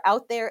 We're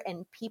out there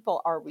and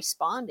people are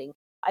responding.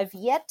 I've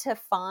yet to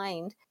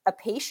find a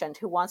patient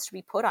who wants to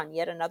be put on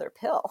yet another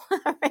pill.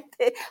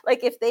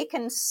 Like if they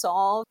can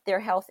solve their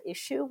health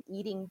issue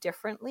eating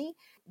differently,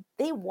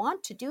 they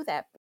want to do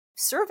that.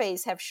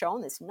 Surveys have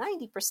shown this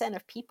 90%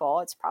 of people,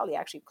 it's probably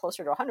actually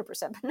closer to 100%,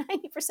 but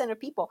 90% of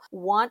people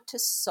want to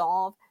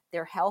solve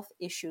their health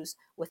issues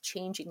with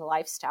changing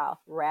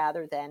lifestyle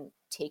rather than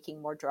taking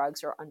more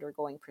drugs or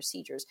undergoing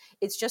procedures.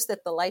 It's just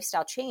that the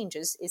lifestyle change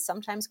is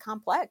sometimes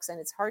complex and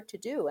it's hard to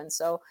do. And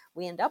so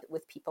we end up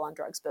with people on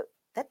drugs, but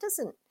that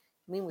doesn't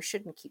mean we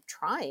shouldn't keep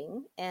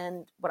trying.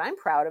 And what I'm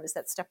proud of is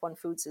that Step One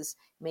Foods has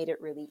made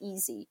it really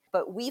easy.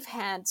 But we've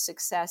had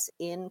success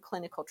in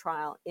clinical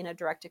trial in a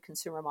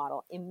direct-to-consumer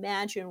model.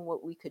 Imagine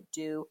what we could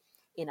do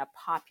in a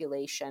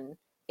population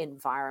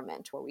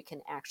environment where we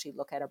can actually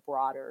look at a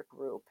broader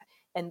group.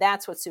 And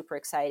that's what's super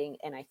exciting.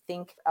 And I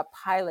think a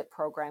pilot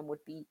program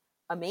would be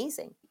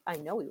amazing. I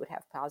know we would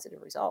have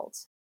positive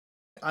results.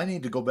 I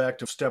need to go back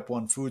to Step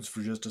One Foods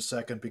for just a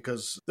second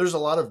because there's a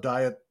lot of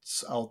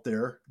diets out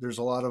there. There's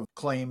a lot of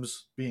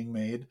claims being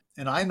made.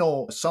 And I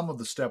know some of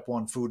the Step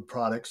One food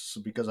products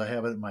because I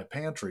have it in my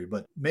pantry,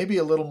 but maybe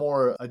a little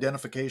more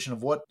identification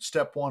of what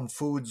Step One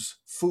Foods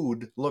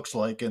food looks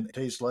like and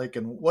tastes like.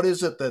 And what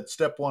is it that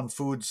Step One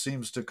Foods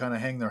seems to kind of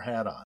hang their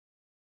hat on?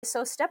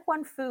 So Step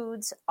One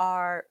Foods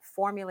are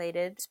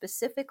formulated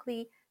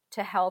specifically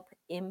to help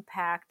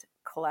impact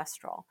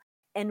cholesterol.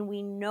 And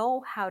we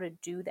know how to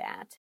do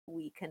that.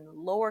 We can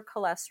lower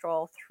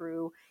cholesterol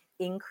through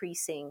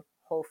increasing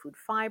whole food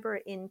fiber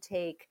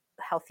intake,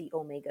 healthy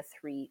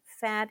omega-3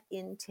 fat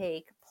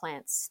intake,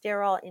 plant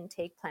sterol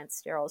intake. Plant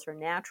sterols are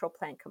natural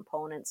plant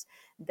components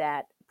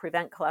that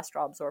prevent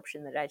cholesterol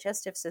absorption in the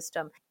digestive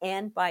system,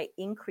 and by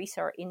increase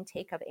our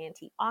intake of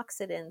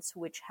antioxidants,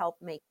 which help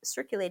make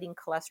circulating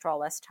cholesterol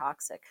less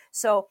toxic.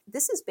 So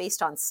this is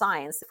based on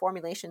science. The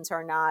formulations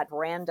are not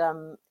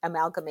random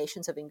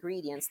amalgamations of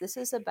ingredients. This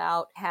is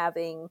about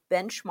having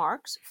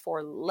benchmarks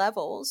for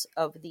levels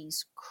of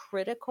these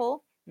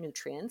critical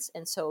nutrients,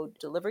 and so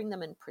delivering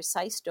them in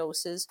precise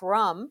doses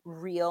from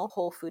real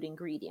whole food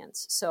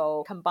ingredients.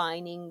 So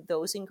combining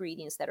those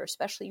ingredients that are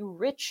especially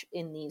rich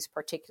in these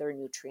particular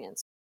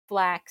nutrients: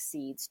 flax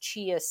seeds,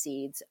 chia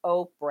seeds,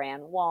 oat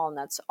bran,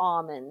 walnuts,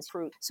 almonds,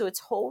 fruit. So it's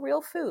whole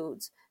real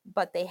foods,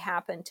 but they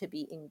happen to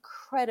be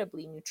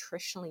incredibly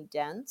nutritionally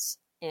dense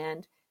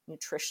and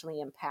nutritionally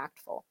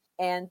impactful.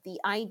 And the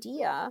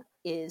idea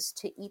is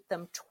to eat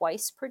them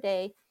twice per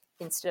day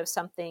instead of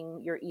something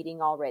you're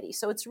eating already.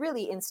 So it's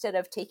really, instead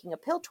of taking a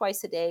pill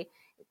twice a day,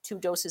 2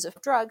 doses of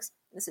drugs,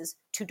 this is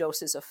 2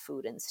 doses of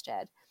food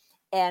instead.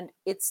 And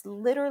it's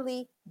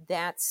literally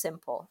that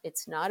simple.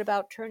 It's not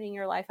about turning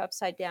your life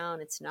upside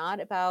down. It's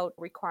not about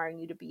requiring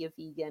you to be a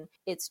vegan.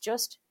 It's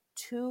just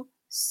 2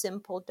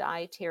 simple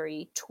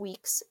dietary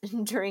tweaks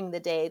during the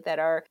day that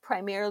are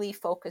primarily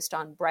focused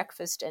on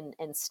breakfast and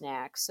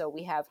snacks. So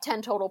we have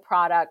 10 total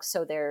products.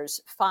 So there's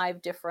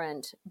 5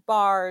 different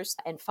bars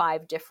and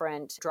 5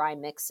 different dry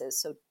mixes.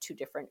 So 2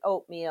 different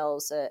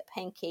oatmeals, a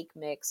pancake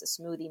mix, a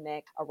smoothie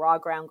mix, a raw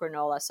ground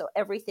granola. So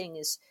everything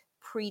is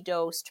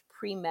pre-dosed,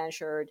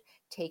 pre-measured,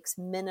 takes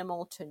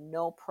minimal to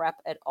no prep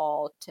at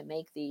all to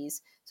make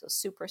these. So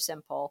super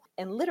simple.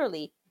 And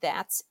literally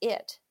that's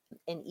it.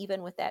 And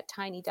even with that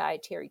tiny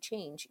dietary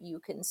change, you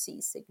can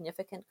see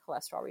significant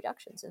cholesterol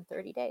reductions in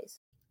 30 days.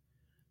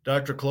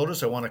 Dr.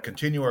 Klodas, I want to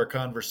continue our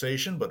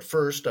conversation, but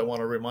first I want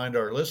to remind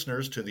our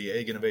listeners to the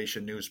Ag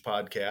Innovation News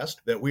podcast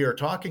that we are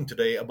talking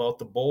today about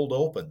the Bold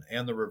Open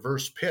and the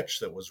reverse pitch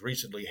that was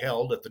recently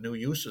held at the New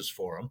Uses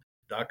Forum.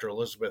 Dr.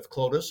 Elizabeth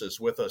Klodas is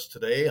with us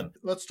today, and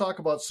let's talk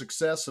about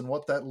success and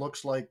what that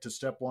looks like to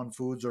Step One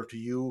Foods or to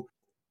you.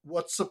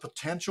 What's the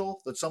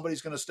potential that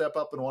somebody's going to step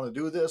up and want to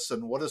do this,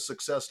 and what does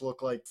success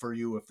look like for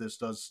you if this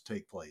does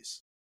take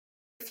place?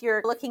 If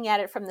you're looking at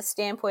it from the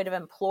standpoint of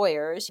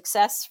employers,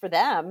 success for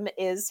them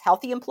is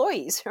healthy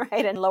employees,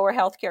 right, and lower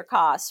healthcare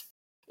costs.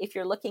 If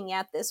you're looking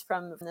at this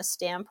from the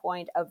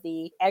standpoint of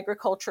the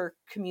agriculture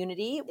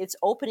community, it's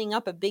opening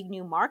up a big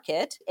new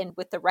market, and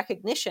with the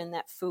recognition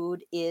that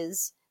food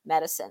is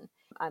medicine.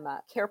 I'm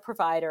a care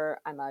provider,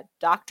 I'm a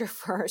doctor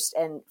first,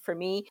 and for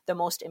me, the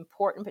most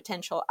important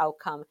potential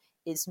outcome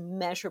is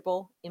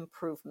measurable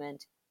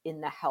improvement in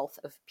the health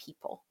of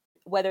people.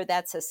 Whether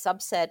that's a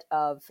subset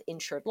of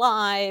insured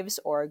lives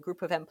or a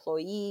group of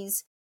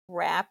employees,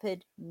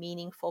 rapid,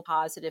 meaningful,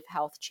 positive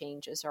health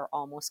changes are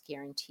almost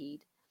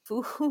guaranteed.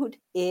 Food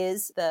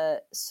is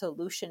the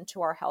solution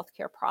to our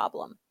healthcare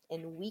problem,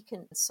 and we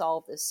can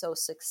solve this. So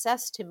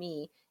success to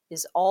me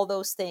is all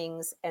those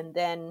things, and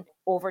then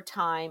over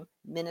time,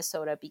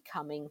 Minnesota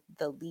becoming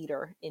the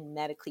leader in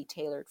medically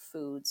tailored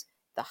foods,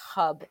 the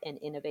hub and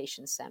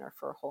innovation center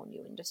for a whole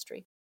new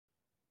industry.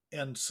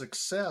 And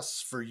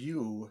success for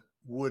you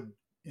would,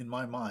 in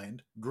my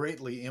mind,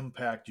 greatly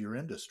impact your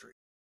industry.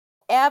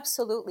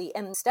 Absolutely.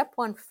 And Step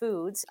One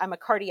Foods, I'm a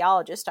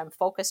cardiologist. I'm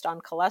focused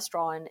on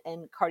cholesterol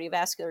and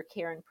cardiovascular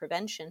care and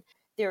prevention.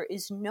 There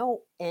is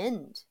no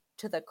end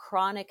to the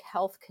chronic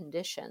health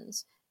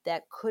conditions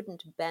that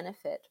couldn't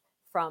benefit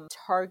from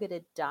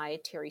targeted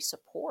dietary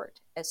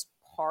support as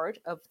part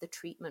of the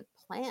treatment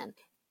plan.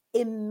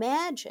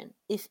 Imagine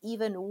if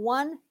even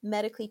one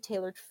medically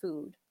tailored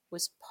food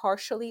was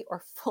partially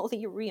or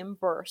fully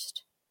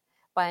reimbursed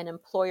by an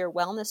employer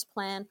wellness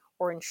plan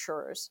or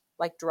insurers,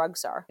 like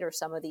drugs are, or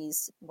some of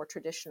these more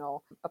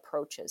traditional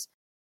approaches.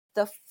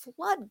 The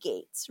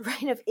floodgates,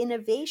 right, of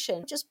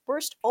innovation just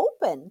burst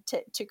open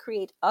to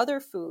create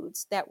other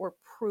foods that were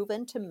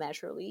proven to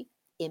measurably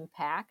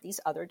impact these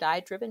other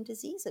diet-driven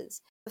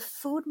diseases. The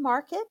food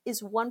market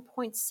is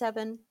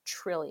 1.7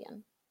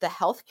 trillion. The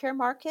healthcare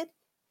market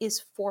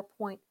is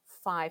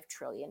 4.5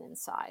 trillion in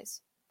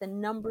size. The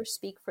numbers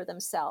speak for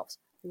themselves.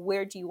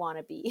 Where do you want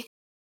to be?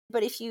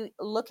 But if you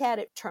look at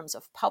it in terms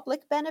of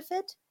public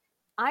benefit,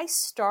 I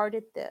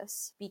started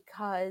this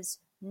because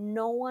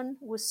no one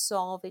was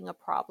solving a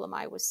problem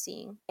I was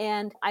seeing.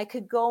 And I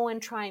could go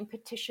and try and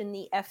petition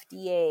the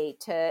FDA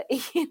to,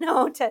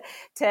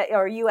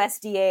 or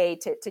USDA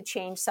to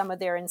change some of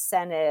their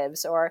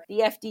incentives, or the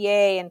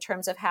FDA in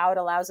terms of how it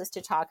allows us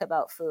to talk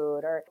about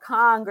food, or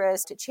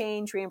Congress to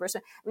change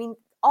reimbursement. I mean,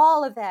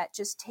 all of that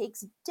just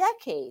takes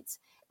decades.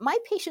 My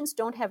patients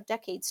don't have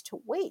decades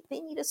to wait.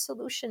 They need a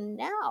solution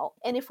now.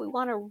 And if we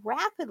want to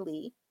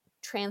rapidly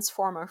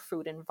transform our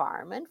food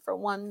environment for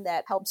one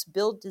that helps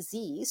build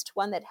disease to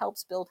one that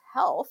helps build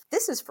health,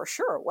 this is for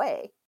sure a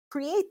way.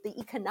 Create the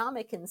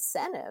economic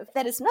incentive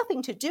that has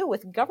nothing to do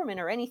with government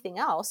or anything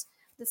else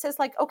that says,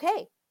 like,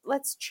 okay,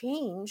 Let's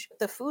change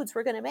the foods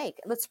we're going to make.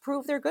 Let's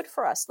prove they're good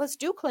for us. Let's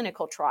do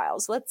clinical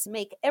trials. Let's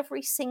make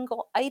every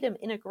single item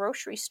in a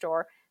grocery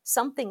store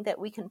something that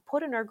we can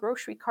put in our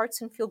grocery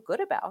carts and feel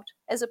good about,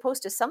 as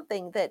opposed to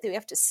something that we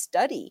have to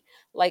study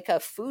like a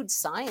food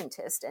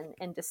scientist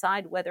and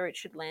decide whether it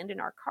should land in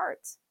our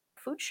carts.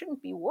 Food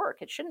shouldn't be work.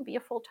 It shouldn't be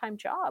a full-time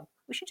job.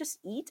 We should just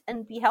eat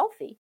and be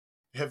healthy.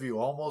 Have you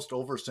almost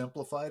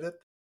oversimplified it?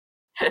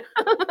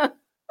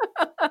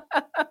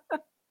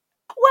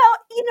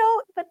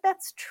 Well, but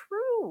that's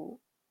true.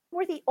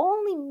 We're the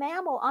only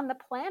mammal on the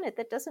planet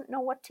that doesn't know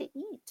what to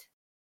eat.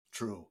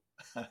 True.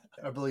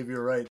 I believe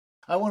you're right.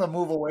 I want to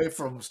move away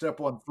from Step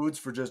One Foods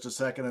for just a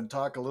second and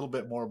talk a little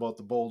bit more about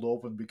the Bold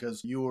Open,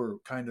 because you were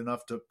kind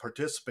enough to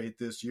participate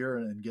this year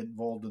and get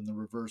involved in the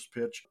reverse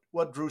pitch.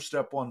 What drew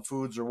Step One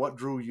Foods, or what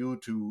drew you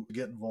to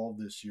get involved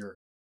this year?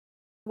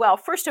 Well,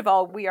 first of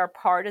all, we are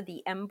part of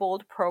the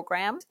MBOLD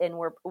program, and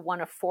we're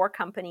one of 4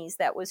 companies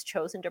that was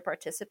chosen to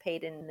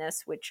participate in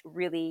this, which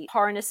really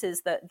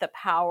harnesses the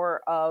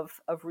power of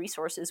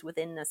resources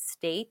within the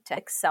state to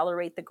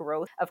accelerate the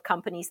growth of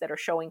companies that are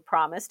showing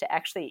promise to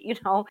actually,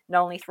 not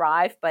only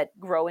thrive, but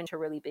grow into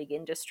really big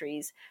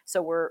industries.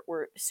 So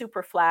we're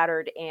super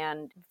flattered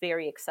and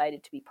very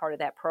excited to be part of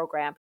that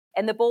program.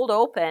 And the Bold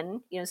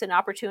Open, is an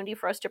opportunity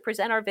for us to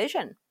present our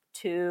vision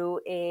to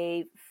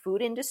a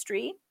food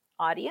industry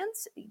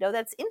audience,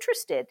 that's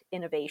interested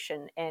in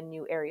innovation and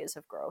new areas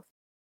of growth.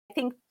 I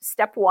think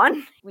step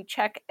one, we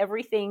check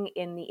everything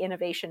in the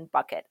innovation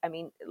bucket. I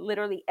mean,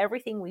 literally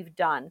everything we've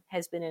done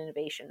has been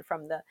innovation,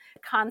 from the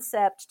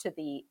concept to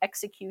the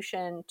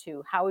execution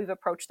to how we've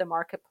approached the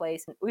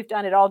marketplace. We've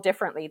done it all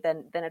differently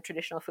than a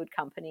traditional food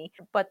company.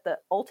 But the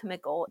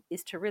ultimate goal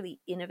is to really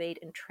innovate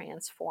and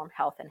transform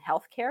health and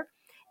healthcare.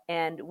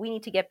 And we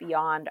need to get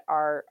beyond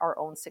our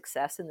own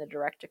success in the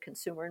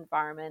direct-to-consumer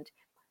environment.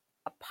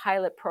 A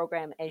pilot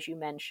program, as you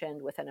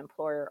mentioned, with an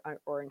employer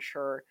or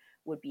insurer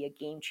would be a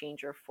game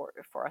changer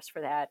for us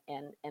for that.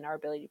 And our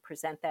ability to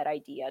present that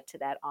idea to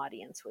that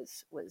audience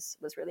was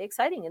really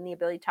exciting. And the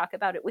ability to talk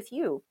about it with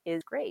you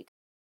is great.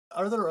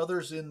 Are there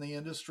others in the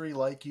industry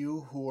like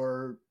you who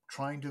are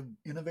trying to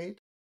innovate?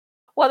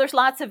 Well, there's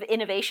lots of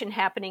innovation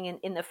happening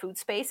in the food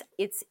space.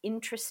 It's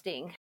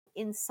interesting.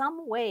 In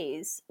some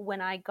ways,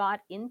 when I got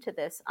into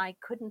this, I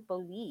couldn't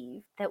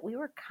believe that we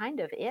were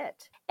kind of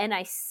it. And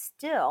I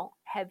still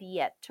have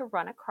yet to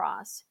run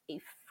across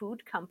a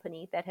food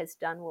company that has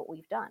done what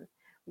we've done,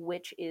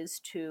 which is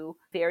to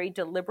very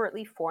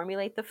deliberately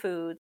formulate the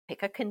food,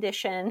 pick a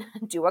condition,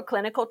 do a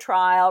clinical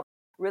trial,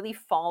 really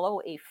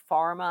follow a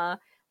pharma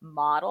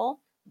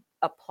model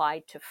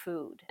applied to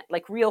food,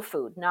 like real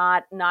food,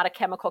 not a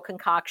chemical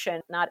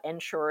concoction, not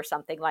Ensure or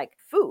something, like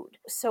food.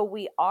 So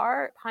we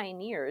are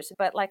pioneers,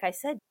 but like I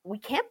said, we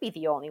can't be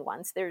the only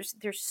ones. There's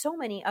so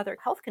many other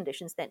health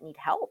conditions that need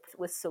help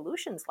with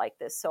solutions like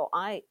this. So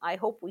I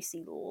hope we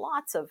see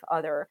lots of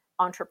other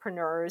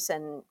entrepreneurs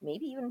and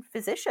maybe even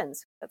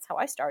physicians. That's how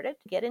I started,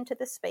 to get into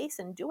this space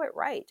and do it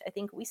right. I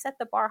think we set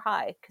the bar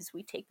high because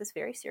we take this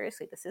very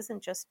seriously. This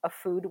isn't just a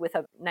food with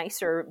a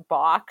nicer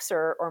box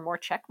or more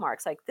check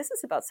marks. Like, this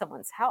is about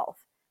someone's health.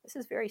 This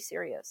is very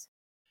serious.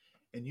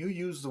 And you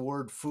use the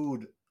word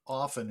food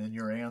often in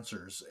your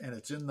answers, and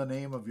it's in the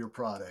name of your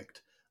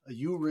product.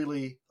 You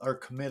really are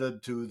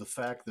committed to the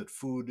fact that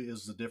food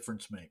is the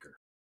difference maker.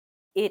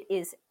 It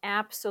is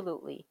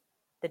absolutely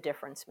the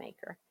difference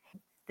maker.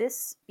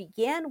 This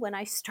began when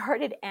I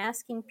started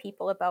asking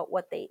people about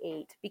what they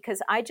ate,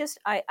 because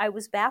I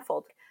was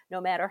baffled. No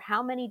matter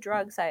how many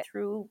drugs I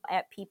threw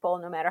at people,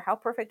 no matter how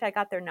perfect I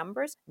got their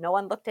numbers, no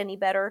one looked any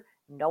better.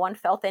 No one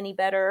felt any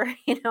better.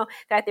 In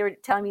fact, they were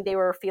telling me they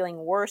were feeling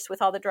worse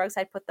with all the drugs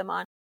I put them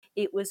on.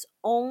 It was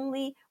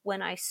only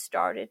when I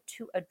started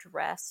to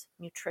address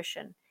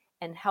nutrition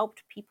and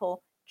helped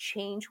people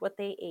change what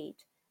they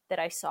ate that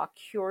I saw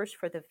cures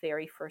for the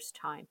very first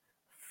time.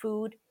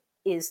 Food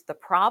is the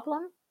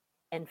problem,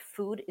 and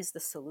food is the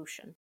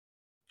solution.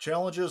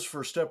 Challenges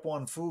for Step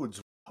One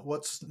Foods.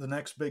 What's the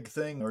next big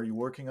thing? Are you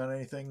working on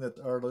anything that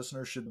our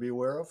listeners should be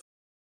aware of?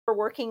 We're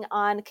working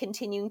on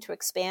continuing to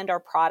expand our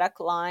product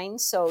line,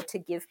 so to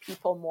give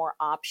people more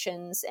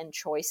options and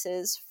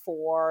choices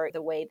for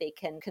the way they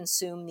can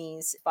consume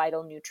these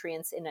vital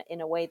nutrients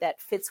in a way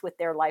that fits with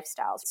their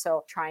lifestyles.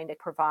 So trying to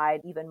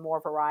provide even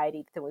more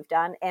variety than we've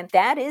done. And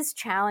that is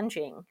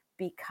challenging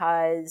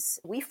because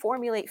we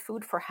formulate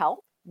food for health,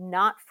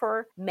 not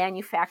for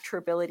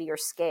manufacturability or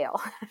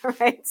scale,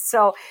 right?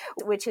 So,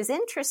 which is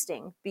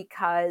interesting,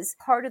 because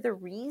part of the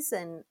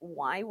reason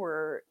why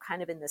we're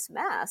kind of in this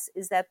mess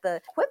is that the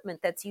equipment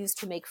that's used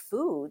to make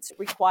foods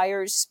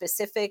requires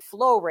specific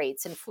flow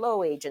rates and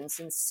flow agents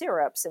and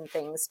syrups and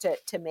things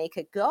to make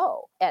it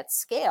go at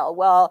scale.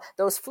 Well,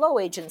 those flow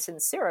agents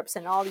and syrups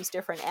and all these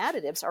different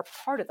additives are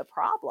part of the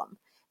problem.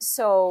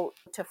 So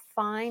to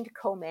find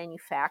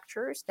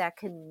co-manufacturers that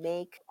can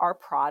make our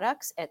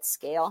products at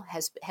scale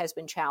has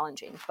been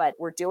challenging, but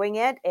we're doing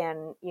it,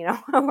 and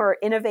we're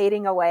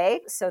innovating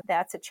away. So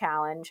that's a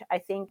challenge. I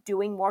think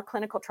doing more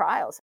clinical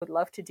trials. I would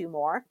love to do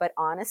more, but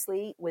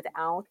honestly,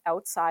 without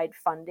outside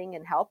funding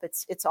and help,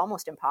 it's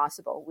almost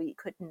impossible. We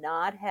could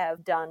not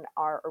have done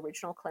our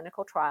original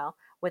clinical trial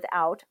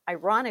without,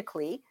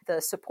 ironically, the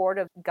support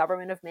of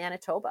government of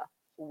Manitoba.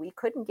 We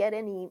couldn't get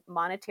any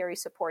monetary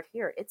support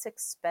here. It's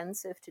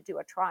expensive to do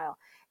a trial.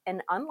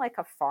 And unlike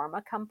a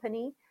pharma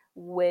company,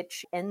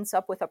 which ends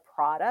up with a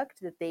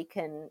product that they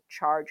can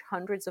charge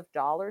hundreds of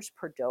dollars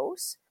per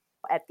dose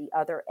at the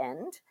other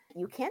end,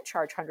 you can't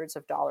charge hundreds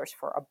of dollars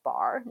for a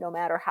bar, no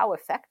matter how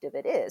effective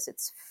it is.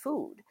 It's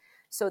food.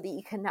 So the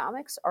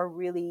economics are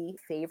really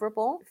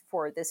favorable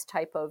for this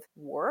type of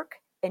work,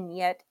 and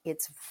yet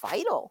it's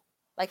vital.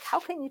 Like, how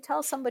can you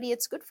tell somebody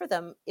it's good for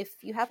them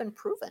if you haven't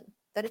proven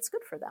that it's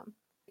good for them?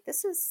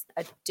 This is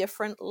a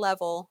different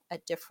level, a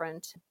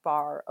different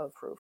bar of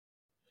proof.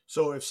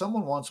 So if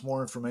someone wants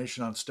more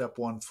information on Step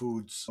One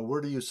Foods, where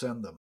do you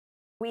send them?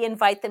 We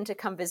invite them to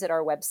come visit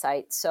our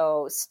website.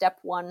 So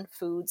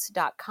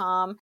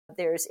step1foods.com.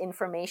 There's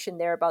information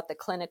there about the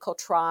clinical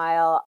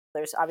trial.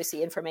 There's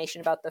obviously information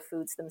about the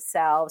foods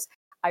themselves.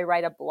 I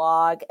write a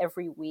blog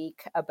every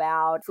week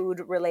about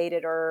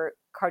food-related or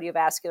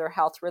cardiovascular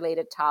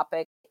health-related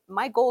topic.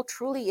 My goal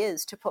truly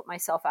is to put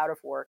myself out of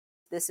work.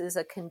 This is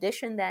a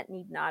condition that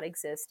need not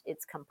exist.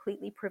 It's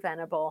completely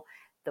preventable.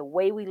 The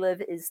way we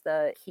live is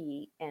the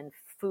key, and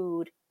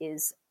food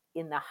is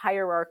in the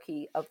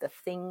hierarchy of the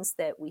things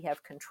that we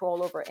have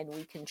control over and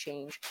we can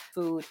change.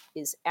 Food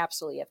is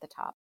absolutely at the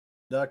top.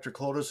 Dr.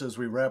 Klodas, as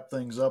we wrap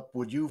things up,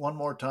 would you one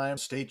more time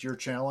state your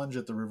challenge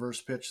at the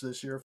reverse pitch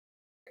this year?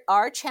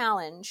 Our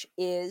challenge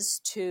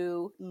is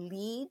to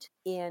lead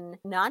in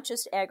not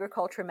just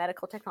agriculture,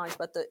 medical technology,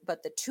 but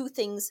the two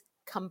things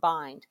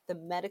combined, the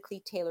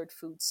medically tailored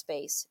food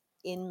space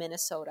in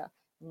Minnesota,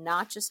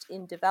 not just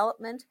in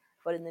development,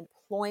 but in the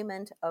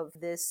employment of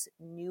this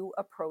new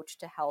approach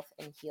to health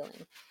and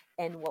healing.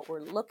 And what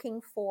we're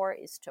looking for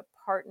is to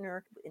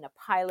partner in a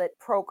pilot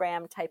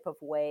program type of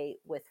way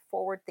with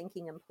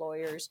forward-thinking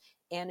employers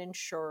and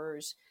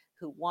insurers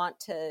who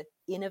want to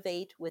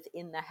innovate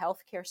within the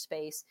healthcare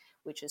space,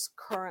 which is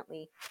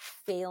currently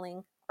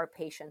failing our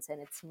patients,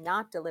 and it's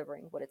not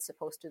delivering what it's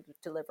supposed to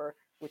deliver,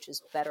 which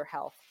is better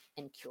health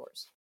and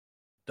cures.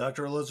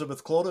 Dr.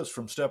 Elizabeth Klodas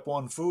from Step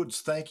One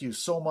Foods, thank you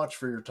so much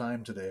for your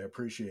time today. I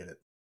appreciate it.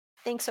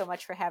 Thanks so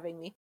much for having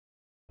me.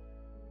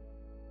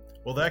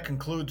 Well, that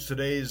concludes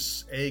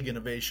today's Ag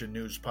Innovation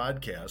News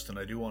podcast, and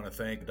I do want to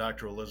thank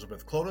Dr.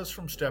 Elizabeth Klodas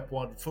from Step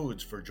One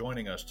Foods for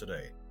joining us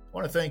today. I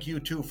want to thank you,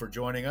 too, for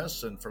joining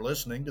us and for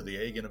listening to the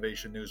Ag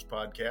Innovation News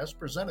podcast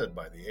presented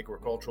by the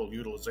Agricultural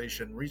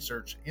Utilization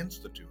Research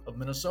Institute of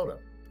Minnesota.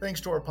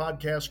 Thanks to our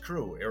podcast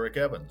crew, Eric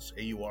Evans,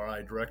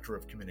 AURI Director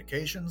of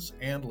Communications,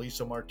 and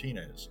Lisa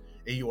Martinez,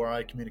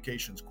 AURI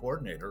Communications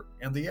Coordinator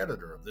and the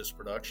editor of this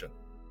production.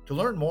 To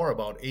learn more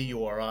about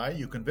AURI,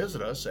 you can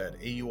visit us at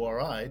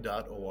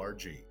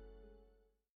auri.org.